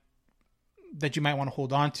might want to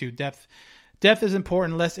hold on to. Depth is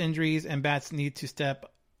important. Less injuries, and bats need to step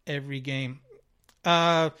every game.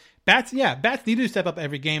 Bats need to step up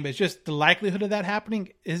every game, but it's just the likelihood of that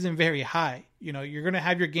happening isn't very high. You're going to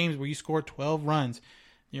have your games where you score 12 runs.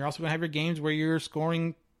 You're also going to have your games where you're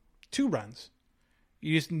scoring 2 runs.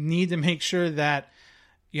 You just need to make sure that,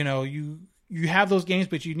 you have those games,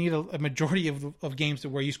 but you need a majority of games to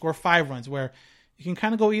where you score 5 runs, where you can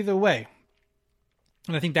kind of go either way.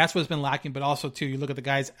 And I think that's what's been lacking. But also, too, you look at the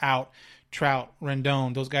guys out, Trout,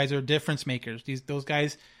 Rendon, those guys are difference makers. Those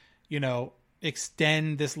guys,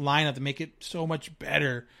 extend this lineup to make it so much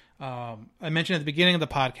better. I mentioned at the beginning of the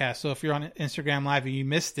podcast, so if you're on Instagram Live and you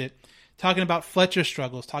missed it, talking about Fletcher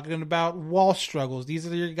struggles, talking about Walsh struggles. These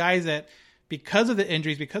are your guys that, because of the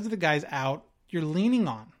injuries, because of the guys out, you're leaning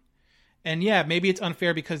on. And yeah, maybe it's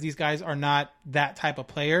unfair because these guys are not that type of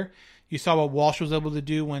player. You saw what Walsh was able to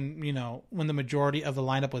do when the majority of the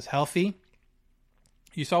lineup was healthy.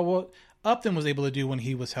 You saw what Upton was able to do when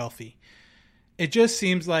he was healthy. It just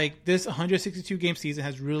seems like this 162 game season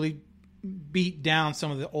has really beat down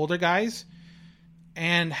some of the older guys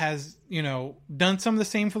and has, done some of the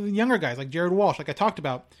same for the younger guys like Jared Walsh, like I talked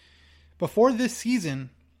about. Before this season,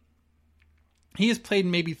 he has played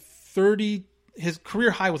maybe 30, his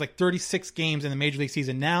career high was like 36 games in the Major League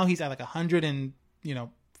season. Now he's at like 113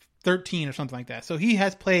 or something like that. So he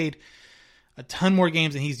has played a ton more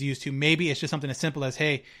games than he's used to. Maybe it's just something as simple as,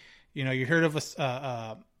 hey, you heard of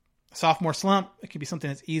a sophomore slump. It could be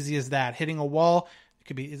something as easy as that. Hitting a wall, it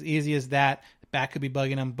could be as easy as that. The back could be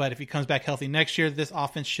bugging him. But if he comes back healthy next year, this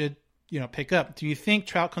offense should, pick up. Do you think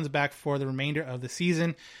Trout comes back for the remainder of the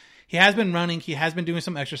season? He has been running. He has been doing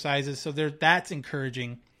some exercises. So that's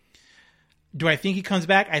encouraging. Do I think he comes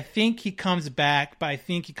back? I think he comes back, but I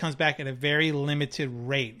think he comes back at a very limited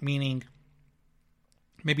rate, meaning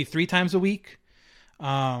maybe 3 times a week,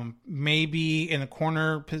 maybe in a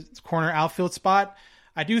corner outfield spot.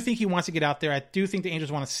 I do think he wants to get out there. I do think the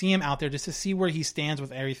Angels want to see him out there just to see where he stands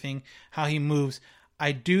with everything, how he moves.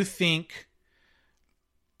 I do think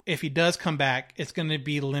if he does come back, it's going to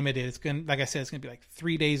be limited. It's going, like I said, it's going to be like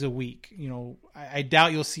 3 days a week. I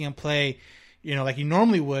doubt you'll see him play, like he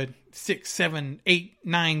normally would, 6, 7, 8,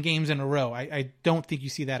 9 games in a row. I don't think you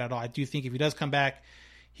see that at all. I do think if he does come back,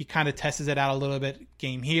 he kind of tests it out a little bit.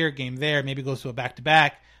 Game here, game there, maybe goes to a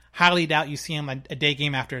back-to-back. Highly doubt you see him a day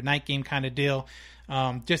game after a night game kind of deal,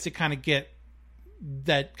 just to kind of get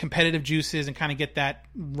that competitive juices and kind of get that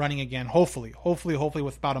running again. Hopefully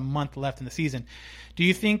with about a month left in the season. Do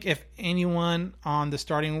you think if anyone on the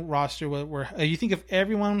starting roster you think if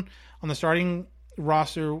everyone on the starting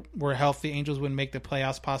roster were healthy, Angels would make the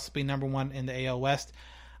playoffs, possibly number 1 in the AL West?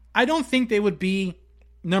 I don't think they would be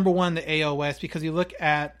number 1 in the AL West because you look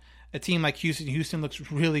at a team like Houston. Houston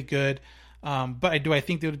looks really good. But do I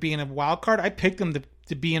think they would be in a wild card? I picked them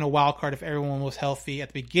to be in a wild card if everyone was healthy at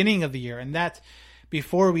the beginning of the year. And that's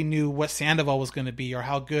before we knew what Sandoval was going to be or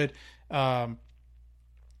how good,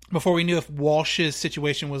 before we knew if Walsh's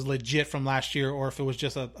situation was legit from last year or if it was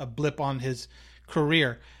just a blip on his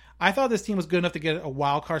career. I thought this team was good enough to get a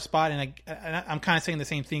wild card spot. And I'm kind of saying the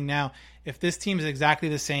same thing now. If this team is exactly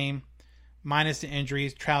the same, minus the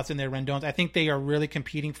injuries, Trout's in there, Rendon's, I think they are really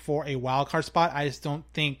competing for a wild card spot. I just don't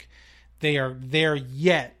think they are there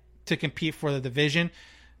yet to compete for the division.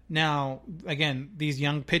 Now, again, these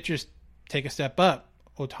young pitchers take a step up.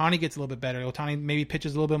 Ohtani gets a little bit better. Ohtani maybe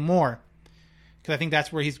pitches a little bit more because I think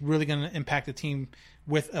that's where he's really going to impact the team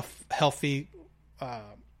with a healthy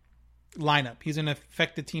lineup. He's going to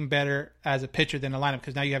affect the team better as a pitcher than a lineup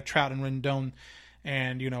because now you have Trout and Rendon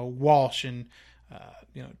and, Walsh and,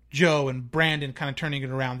 Joe and Brandon kind of turning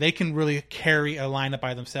it around. They can really carry a lineup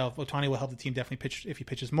by themselves. Ohtani will help the team definitely pitch if he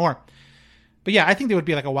pitches more. But yeah, I think they would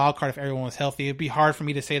be like a wild card if everyone was healthy. It'd be hard for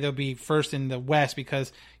me to say they'll be first in the West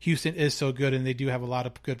because Houston is so good and they do have a lot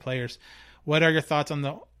of good players. What are your thoughts on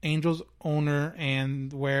the Angels owner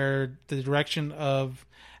and where the direction of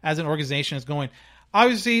as an organization is going?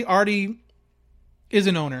 Obviously, Artie is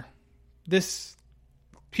an owner.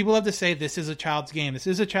 People love to say this is a child's game. This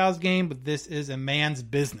is a child's game, but this is a man's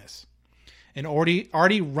business. And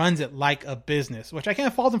Artie runs it like a business, which I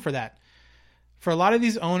can't fault him for that. For a lot of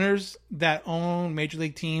these owners that own major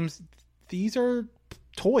league teams, these are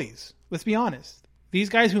toys. Let's be honest. These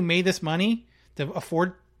guys who made this money to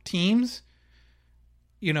afford teams,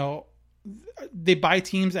 they buy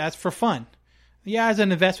teams as for fun. Yeah, as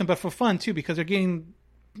an investment, but for fun too, because they're getting,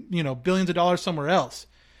 billions of dollars somewhere else.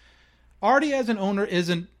 Artie as an owner is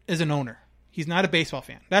an owner. He's not a baseball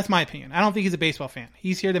fan. That's my opinion. I don't think he's a baseball fan.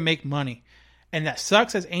 He's here to make money. And that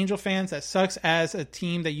sucks as Angel fans. That sucks as a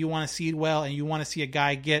team that you want to see well and you want to see a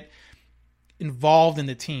guy get involved in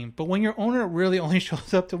the team. But when your owner really only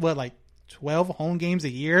shows up to 12 home games a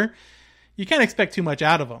year, you can't expect too much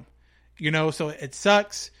out of him. So it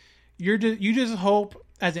sucks. You just hope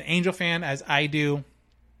as an Angel fan, as I do,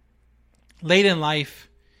 late in life,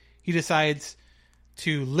 he decides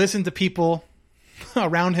to listen to people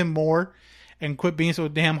around him more and quit being so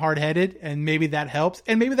damn hard-headed, and maybe that helps.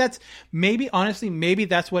 And maybe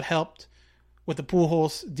that's what helped with the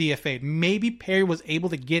Pujols DFA. Maybe Perry was able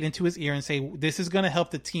to get into his ear and say, this is going to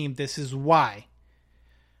help the team. This is why.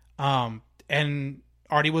 And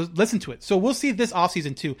Artie was listen to it. So we'll see this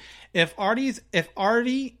offseason too. If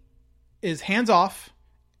Artie is hands-off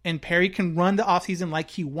and Perry can run the offseason like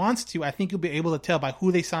he wants to, I think you'll be able to tell by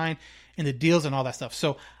who they sign and the deals and all that stuff.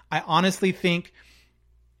 So I honestly think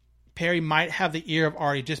Perry might have the ear of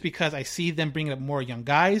Artie just because I see them bringing up more young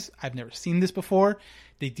guys. I've never seen this before.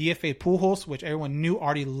 They DFA'd Pujols, which everyone knew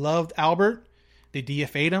Artie loved Albert. They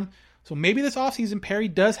DFA'd him. So maybe this offseason Perry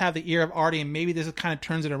does have the ear of Artie, and maybe this kind of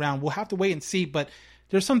turns it around. We'll have to wait and see, but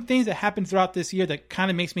there's some things that happened throughout this year that kind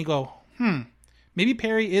of makes me go, maybe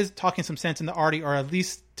Perry is talking some sense into Artie, or at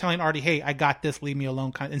least telling Artie, hey, I got this, leave me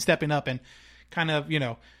alone, and stepping up and kind of,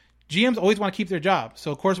 GMs always want to keep their job.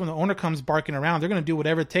 So, of course, when the owner comes barking around, they're going to do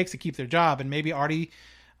whatever it takes to keep their job. And maybe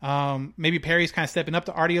maybe Perry's kind of stepping up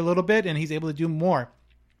to Artie a little bit, and he's able to do more.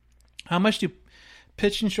 How much do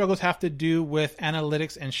pitching struggles have to do with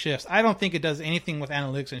analytics and shifts? I don't think it does anything with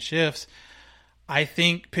analytics and shifts. I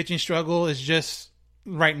think pitching struggle is just,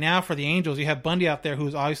 right now for the Angels, you have Bundy out there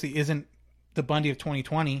who obviously isn't the Bundy of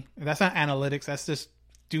 2020. That's not analytics. That's just,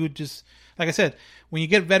 like I said, when you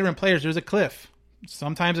get veteran players, there's a cliff.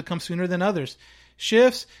 Sometimes it comes sooner than others.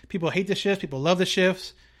 Shifts, people hate the shifts, people love the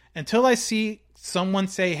shifts. Until I see someone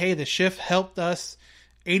say, hey, the shift helped us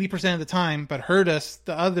 80% of the time, but hurt us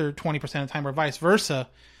the other 20% of the time, or vice versa.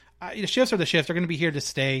 The shifts are the shifts. They're going to be here to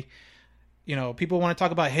stay. People want to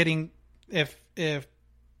talk about hitting. If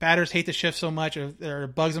batters hate the shift so much, or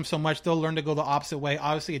it bugs them so much, they'll learn to go the opposite way.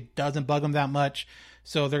 Obviously, it doesn't bug them that much,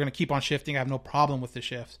 so they're going to keep on shifting. I have no problem with the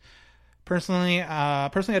shifts. Personally, I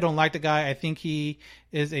don't like the guy. I think he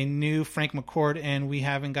is a new Frank McCourt, and we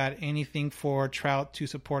haven't got anything for Trout to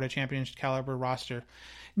support a championship caliber roster.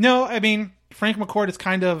 No, I mean, Frank McCourt is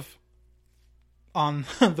kind of on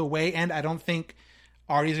the way end. I don't think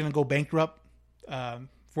Artie's going to go bankrupt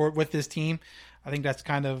with this team. I think that's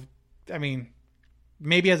kind of, I mean,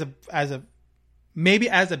 maybe as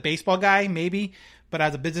a baseball guy, maybe, but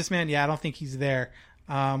as a businessman, yeah, I don't think he's there.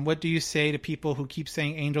 What do you say to people who keep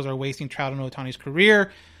saying Angels are wasting Trout and Ohtani's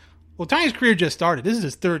career? Ohtani's career just started. This is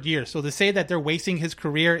his third year. So to say that they're wasting his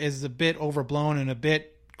career is a bit overblown and a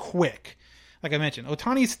bit quick. Like I mentioned,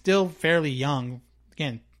 Ohtani's still fairly young.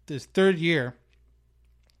 Again, this third year.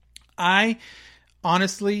 I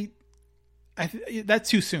honestly, that's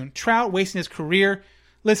too soon. Trout wasting his career.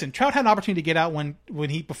 Listen, Trout had an opportunity to get out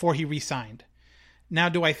before he re-signed. Now,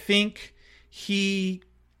 do I think he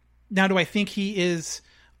is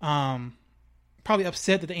probably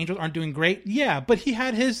upset that the Angels aren't doing great? Yeah, but he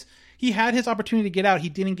had his opportunity to get out. He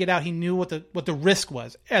didn't get out. He knew what the risk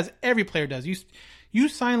was, as every player does. You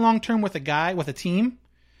sign long term with a team,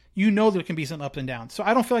 you know there can be some ups and downs. So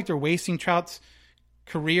I don't feel like they're wasting Trout's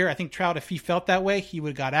career. I think Trout, if he felt that way, he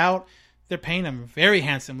would have got out. They're paying him very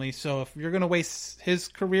handsomely. So if you're going to waste his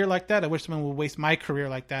career like that, I wish someone would waste my career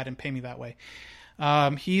like that and pay me that way.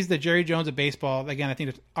 He's the Jerry Jones of baseball. Again, I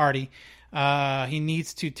think it's Artie. He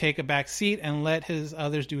needs to take a back seat and let his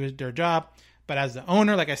others do their job. But as the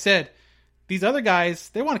owner, like I said, these other guys,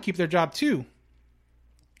 they want to keep their job too.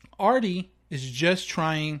 Artie is just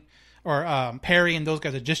trying, or Perry and those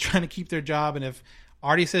guys are just trying to keep their job. And if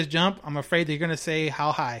Artie says jump, I'm afraid they're going to say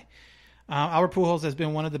how high. Albert Pujols has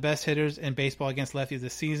been one of the best hitters in baseball against lefties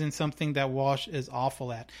this season, something that Walsh is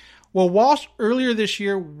awful at. Well, Walsh earlier this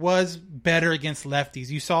year was better against lefties.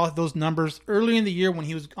 You saw those numbers early in the year when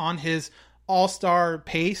he was on his all-star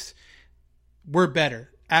pace were better.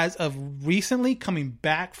 As of recently, coming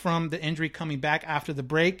back from the injury, coming back after the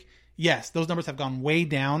break, yes, those numbers have gone way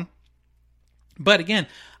down. But again,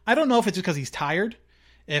 I don't know if it's because he's tired,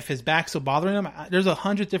 if his back's so bothering him. There's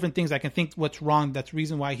 100 different things I can think what's wrong. That's the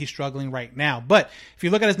reason why he's struggling right now. But if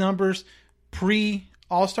you look at his numbers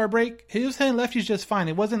pre-All-Star break, he was hitting lefties just fine.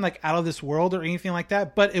 It wasn't like out of this world or anything like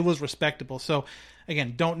that, but it was respectable. So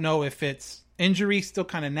again, don't know if it's injury still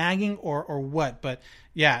kind of nagging or what. But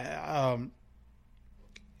yeah,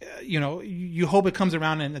 you hope it comes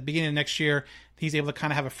around and at the beginning of next year, he's able to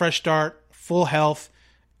kind of have a fresh start, full health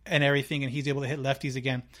and everything, and he's able to hit lefties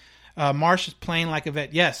again. Marsh is playing like a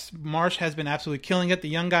vet. Yes, Marsh has been absolutely killing it. The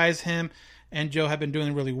young guys, him and Joe, have been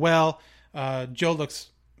doing really well. Joe looks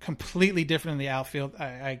completely different in the outfield.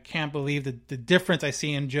 I can't believe the difference I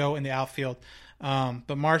see in Joe in the outfield.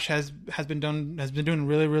 But Marsh has been doing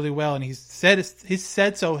really, really well, and he's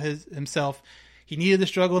said so himself. He needed the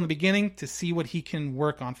struggle in the beginning to see what he can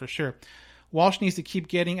work on for sure. Walsh needs to keep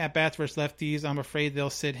getting at bats versus lefties. I'm afraid they'll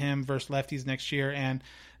sit him versus lefties next year, and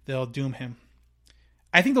they'll doom him.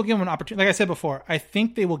 I think they'll give him an opportunity. Like I said before, I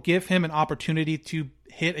think they will give him an opportunity to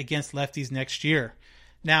hit against lefties next year.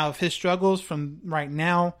 Now, if his struggles from right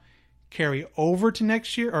now carry over to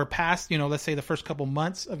next year or past, let's say the first couple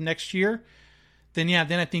months of next year, then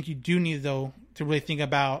I think you do need, though, to really think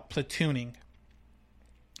about platooning.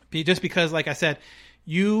 Just because, like I said,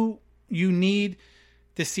 you need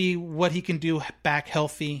to see what he can do back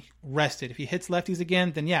healthy, rested. If he hits lefties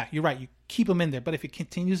again, then yeah, you're right. You keep him in there. But if he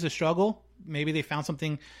continues to struggle, maybe they found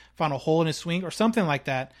a hole in his swing or something like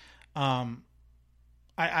that.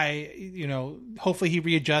 Hopefully he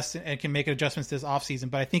readjusts and can make adjustments this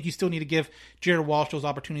offseason. But I think you still need to give Jared Walsh those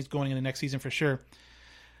opportunities going into next season for sure.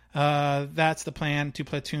 That's the plan, to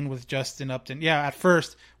platoon with Justin Upton. Yeah, at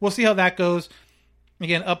first. We'll see how that goes.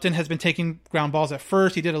 Again, Upton has been taking ground balls at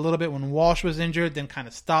first. He did a little bit when Walsh was injured, then kind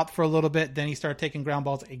of stopped for a little bit. Then he started taking ground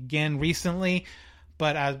balls again recently.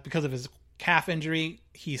 But because of his calf injury,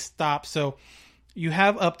 he stopped. So you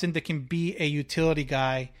have Upton that can be a utility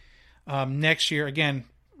guy next year. Again,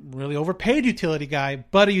 really overpaid utility guy,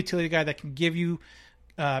 but a utility guy that can give you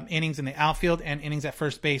innings in the outfield and innings at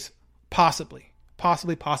first base, possibly.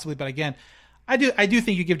 But again, I do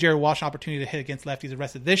think you give Jared Walsh an opportunity to hit against lefties the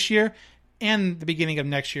rest of this year and the beginning of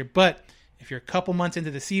next year. But if you're a couple months into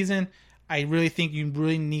the season, I really think you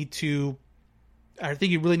really need to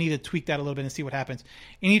tweak that a little bit and see what happens.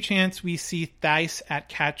 Any chance we see Thaiss at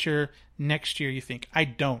catcher next year, you think? I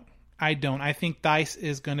don't. I think Thaiss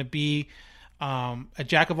is going to be a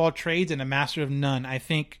jack of all trades and a master of none. I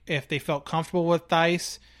think if they felt comfortable with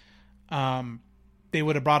Thaiss, they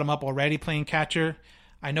would have brought him up already playing catcher.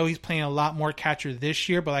 I know he's playing a lot more catcher this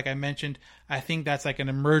year, but like I mentioned, I think that's like an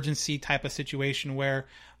emergency type of situation where,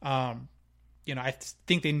 I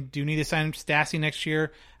think they do need to sign Stassi next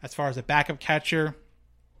year as far as a backup catcher.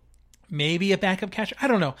 Maybe a backup catcher. I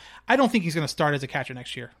don't know. I don't think he's going to start as a catcher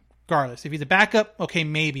next year, regardless. If he's a backup, okay,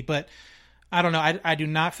 maybe. But I don't know. I do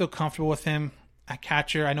not feel comfortable with him at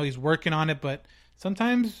catcher. I know he's working on it, but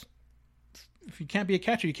sometimes if you can't be a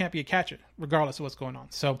catcher, you can't be a catcher, regardless of what's going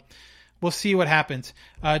on. So we'll see what happens.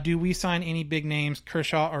 Do we sign any big names,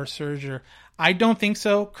 Kershaw or Scherzer? I don't think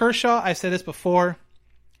so. Kershaw, I said this before.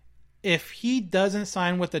 If he doesn't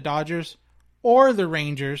sign with the Dodgers or the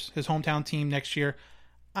Rangers, his hometown team, next year,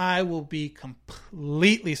 I will be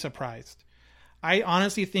completely surprised. I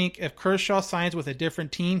honestly think if Kershaw signs with a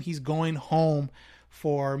different team, he's going home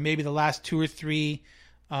for maybe the last 2 or 3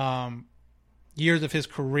 years of his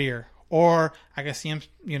career. Or I can see him,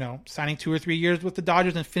 signing 2 or 3 years with the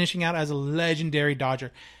Dodgers and finishing out as a legendary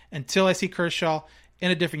Dodger. Until I see Kershaw in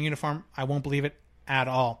a different uniform, I won't believe it at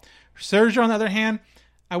all. Scherzer, on the other hand,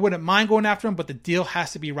 I wouldn't mind going after him, but the deal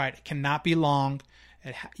has to be right. It cannot be long.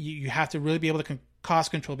 You have to really be able to cost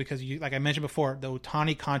control because, like I mentioned before, the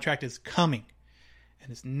Ohtani contract is coming. And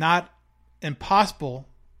it's not impossible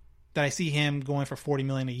that I see him going for $40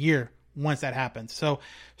 million a year once that happens. So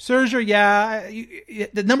Scherzer,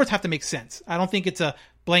 the numbers have to make sense. I don't think it's a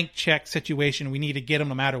blank check situation. We need to get him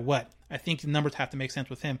no matter what. I think the numbers have to make sense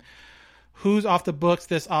with him. Who's off the books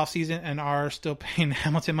this offseason and are still paying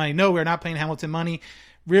Hamilton money? No, we're not paying Hamilton money.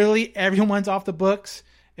 Really, everyone's off the books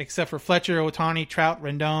except for Fletcher, Ohtani, Trout,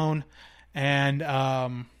 Rendon, and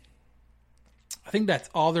I think that's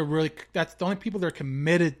all that's the only people that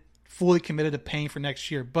are fully committed to paying for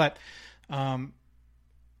next year. But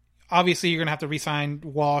obviously, you're going to have to re-sign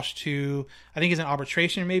Walsh to, I think he's in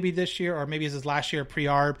arbitration maybe this year, or maybe it's his last year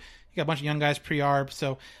pre-arb. You got a bunch of young guys pre-arb.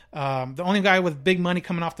 So the only guy with big money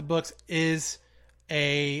coming off the books is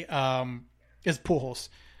Pujols.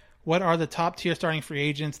 What are the top tier starting free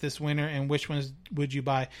agents this winter, and which ones would you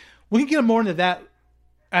buy? We can get more into that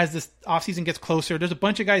as this offseason gets closer. There's a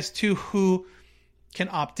bunch of guys too who can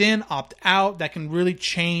opt in, opt out, that can really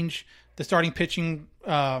change the starting pitching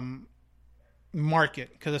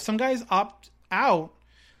market. Because if some guys opt out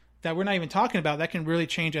that we're not even talking about, that can really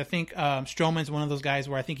change. I think Stroman's one of those guys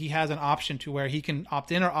where I think he has an option to where he can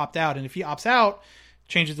opt in or opt out. And if he opts out,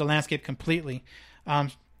 changes the landscape completely.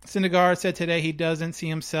 Syndergaard said today he doesn't see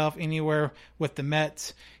himself anywhere with the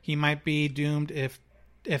Mets. He might be doomed if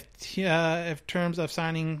terms of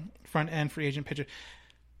signing front end free agent pitcher.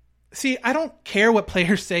 See, I don't care what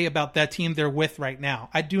players say about that team they're with right now.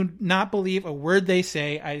 I do not believe a word they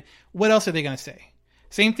say. What else are they going to say?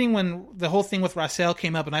 Same thing when the whole thing with Russell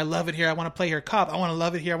came up, and I love it here. I want to play here. Cobb, I want to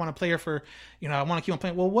love it here. I want to play here for, I want to keep on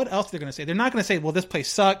playing. Well, what else are they going to say? They're not going to say, well, this place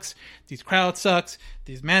sucks. These crowd sucks.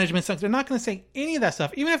 These management sucks. They're not going to say any of that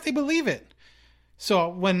stuff, even if they believe it. So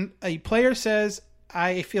when a player says,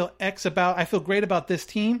 I feel great about this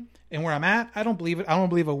team and where I'm at, I don't believe it. I don't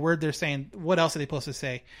believe a word they're saying. What else are they supposed to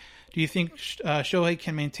say? Do you think Shohei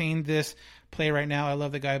can maintain this play right now? I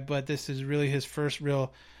love the guy, but this is really his first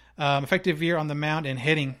real effective year on the mound and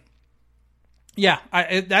hitting. Yeah,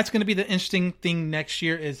 that's going to be the interesting thing next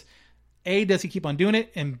year is, A, does he keep on doing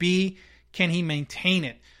it? And B, can he maintain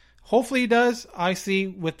it? Hopefully he does. Obviously,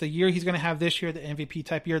 with the year he's going to have this year, the MVP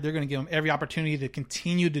type year, they're going to give him every opportunity to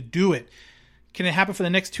continue to do it. Can it happen for the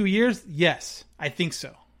next 2 years? Yes, I think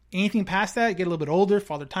so. Anything past that, get a little bit older,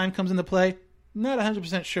 Father Time comes into play. Not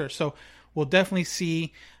 100% sure. So we'll definitely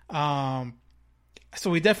see. What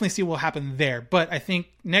will happen there. But I think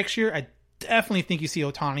next year, I definitely think you see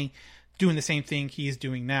Ohtani doing the same thing he is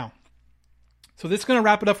doing now. So this is going to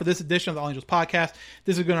wrap it up for this edition of the All Angels podcast.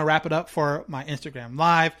 This is going to wrap it up for my Instagram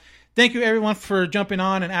Live. Thank you, everyone, for jumping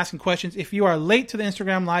on and asking questions. If you are late to the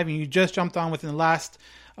Instagram Live and you just jumped on within the last,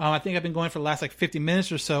 I think I've been going for the last 50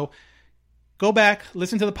 minutes or so, go back,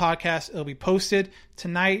 listen to the podcast. It'll be posted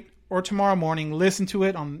tonight or tomorrow morning. Listen to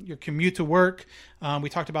it on your commute to work. We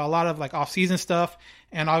talked about a lot of off-season stuff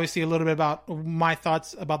and obviously a little bit about my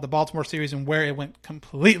thoughts about the Baltimore series and where it went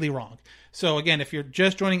completely wrong. So again, if you're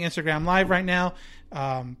just joining Instagram Live right now,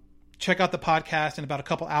 check out the podcast in about a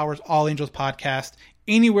couple hours, All Angels Podcast.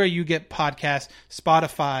 Anywhere you get podcasts,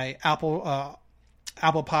 Spotify, Apple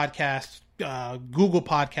Podcasts, Google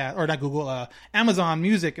Podcast, or not Google, Amazon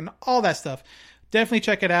Music and all that stuff. Definitely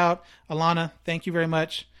check it out. Alana, thank you very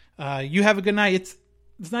much. You have a good night.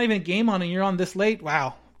 It's not even a game on and you're on this late.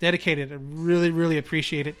 Wow. Dedicated. I really, really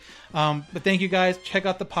appreciate it. But thank you guys. Check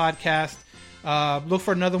out the podcast. Look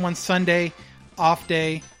for another one Sunday, off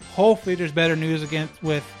day. Hopefully there's better news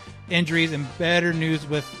with injuries and better news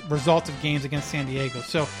with results of games against San Diego.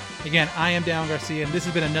 So again, I am Dan Garcia and this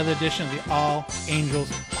has been another edition of the All Angels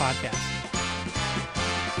podcast.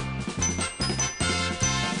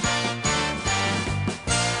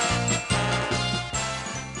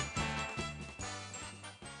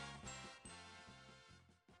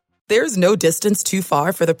 There's no distance too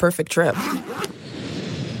far for the perfect trip.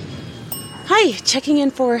 Hi, checking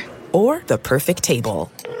in for... Or the perfect table.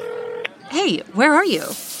 Hey, where are you?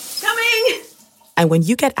 Coming! And when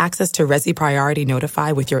you get access to Resi Priority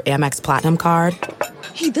Notify with your Amex Platinum card...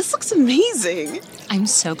 Hey, this looks amazing! I'm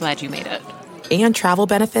so glad you made it. And travel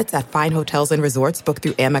benefits at fine hotels and resorts booked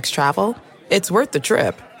through Amex Travel, it's worth the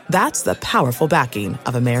trip. That's the powerful backing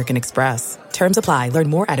of American Express. Terms apply. Learn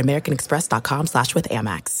more at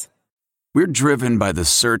americanexpress.com/withAmex. We're driven by the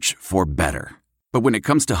search for better. But when it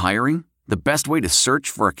comes to hiring, the best way to search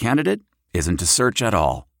for a candidate isn't to search at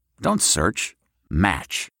all. Don't search.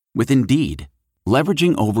 Match. With Indeed.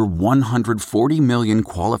 Leveraging over 140 million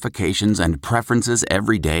qualifications and preferences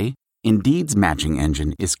every day, Indeed's matching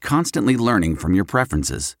engine is constantly learning from your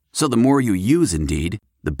preferences. So the more you use Indeed,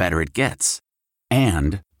 the better it gets.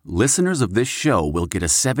 And listeners of this show will get a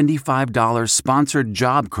 $75 sponsored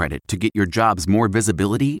job credit to get your jobs more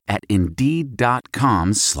visibility at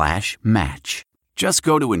Indeed.com/match. Just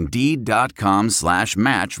go to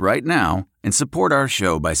Indeed.com/match right now and support our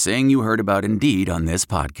show by saying you heard about Indeed on this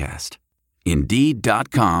podcast.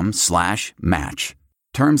 Indeed.com/match.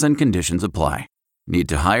 Terms and conditions apply. Need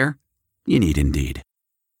to hire? You need Indeed.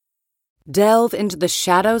 Delve into the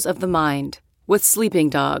shadows of the mind with Sleeping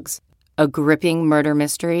Dogs, a gripping murder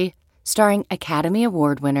mystery starring Academy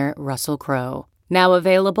Award winner Russell Crowe. Now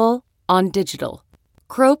available on digital.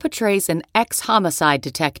 Crowe portrays an ex-homicide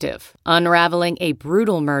detective unraveling a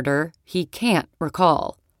brutal murder he can't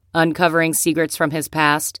recall. Uncovering secrets from his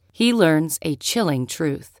past, he learns a chilling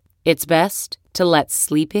truth. It's best to let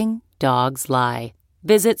sleeping dogs lie.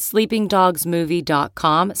 Visit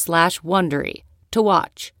sleepingdogsmovie.com/Wondery to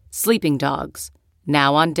watch Sleeping Dogs,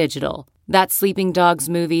 now on digital. That's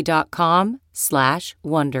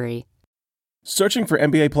sleepingdogsmovie.com/Wondery. Searching for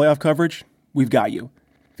NBA playoff coverage? We've got you.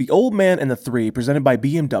 The Old Man and the Three, presented by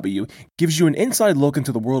BMW, gives you an inside look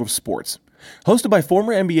into the world of sports. Hosted by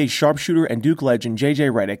former NBA sharpshooter and Duke legend J.J.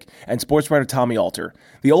 Redick and sports writer Tommy Alter,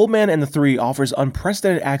 The Old Man and the Three offers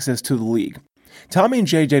unprecedented access to the league. Tommy and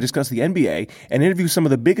J.J. discuss the NBA and interview some of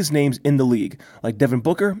the biggest names in the league, like Devin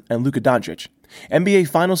Booker and Luka Doncic. NBA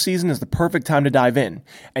final season is the perfect time to dive in,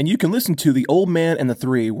 and you can listen to The Old Man and the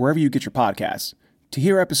Three wherever you get your podcasts. To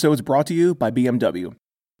hear episodes brought to you by BMW.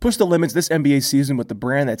 Push the limits this NBA season with the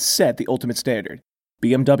brand that set the ultimate standard.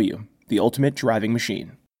 BMW, the ultimate driving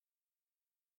machine.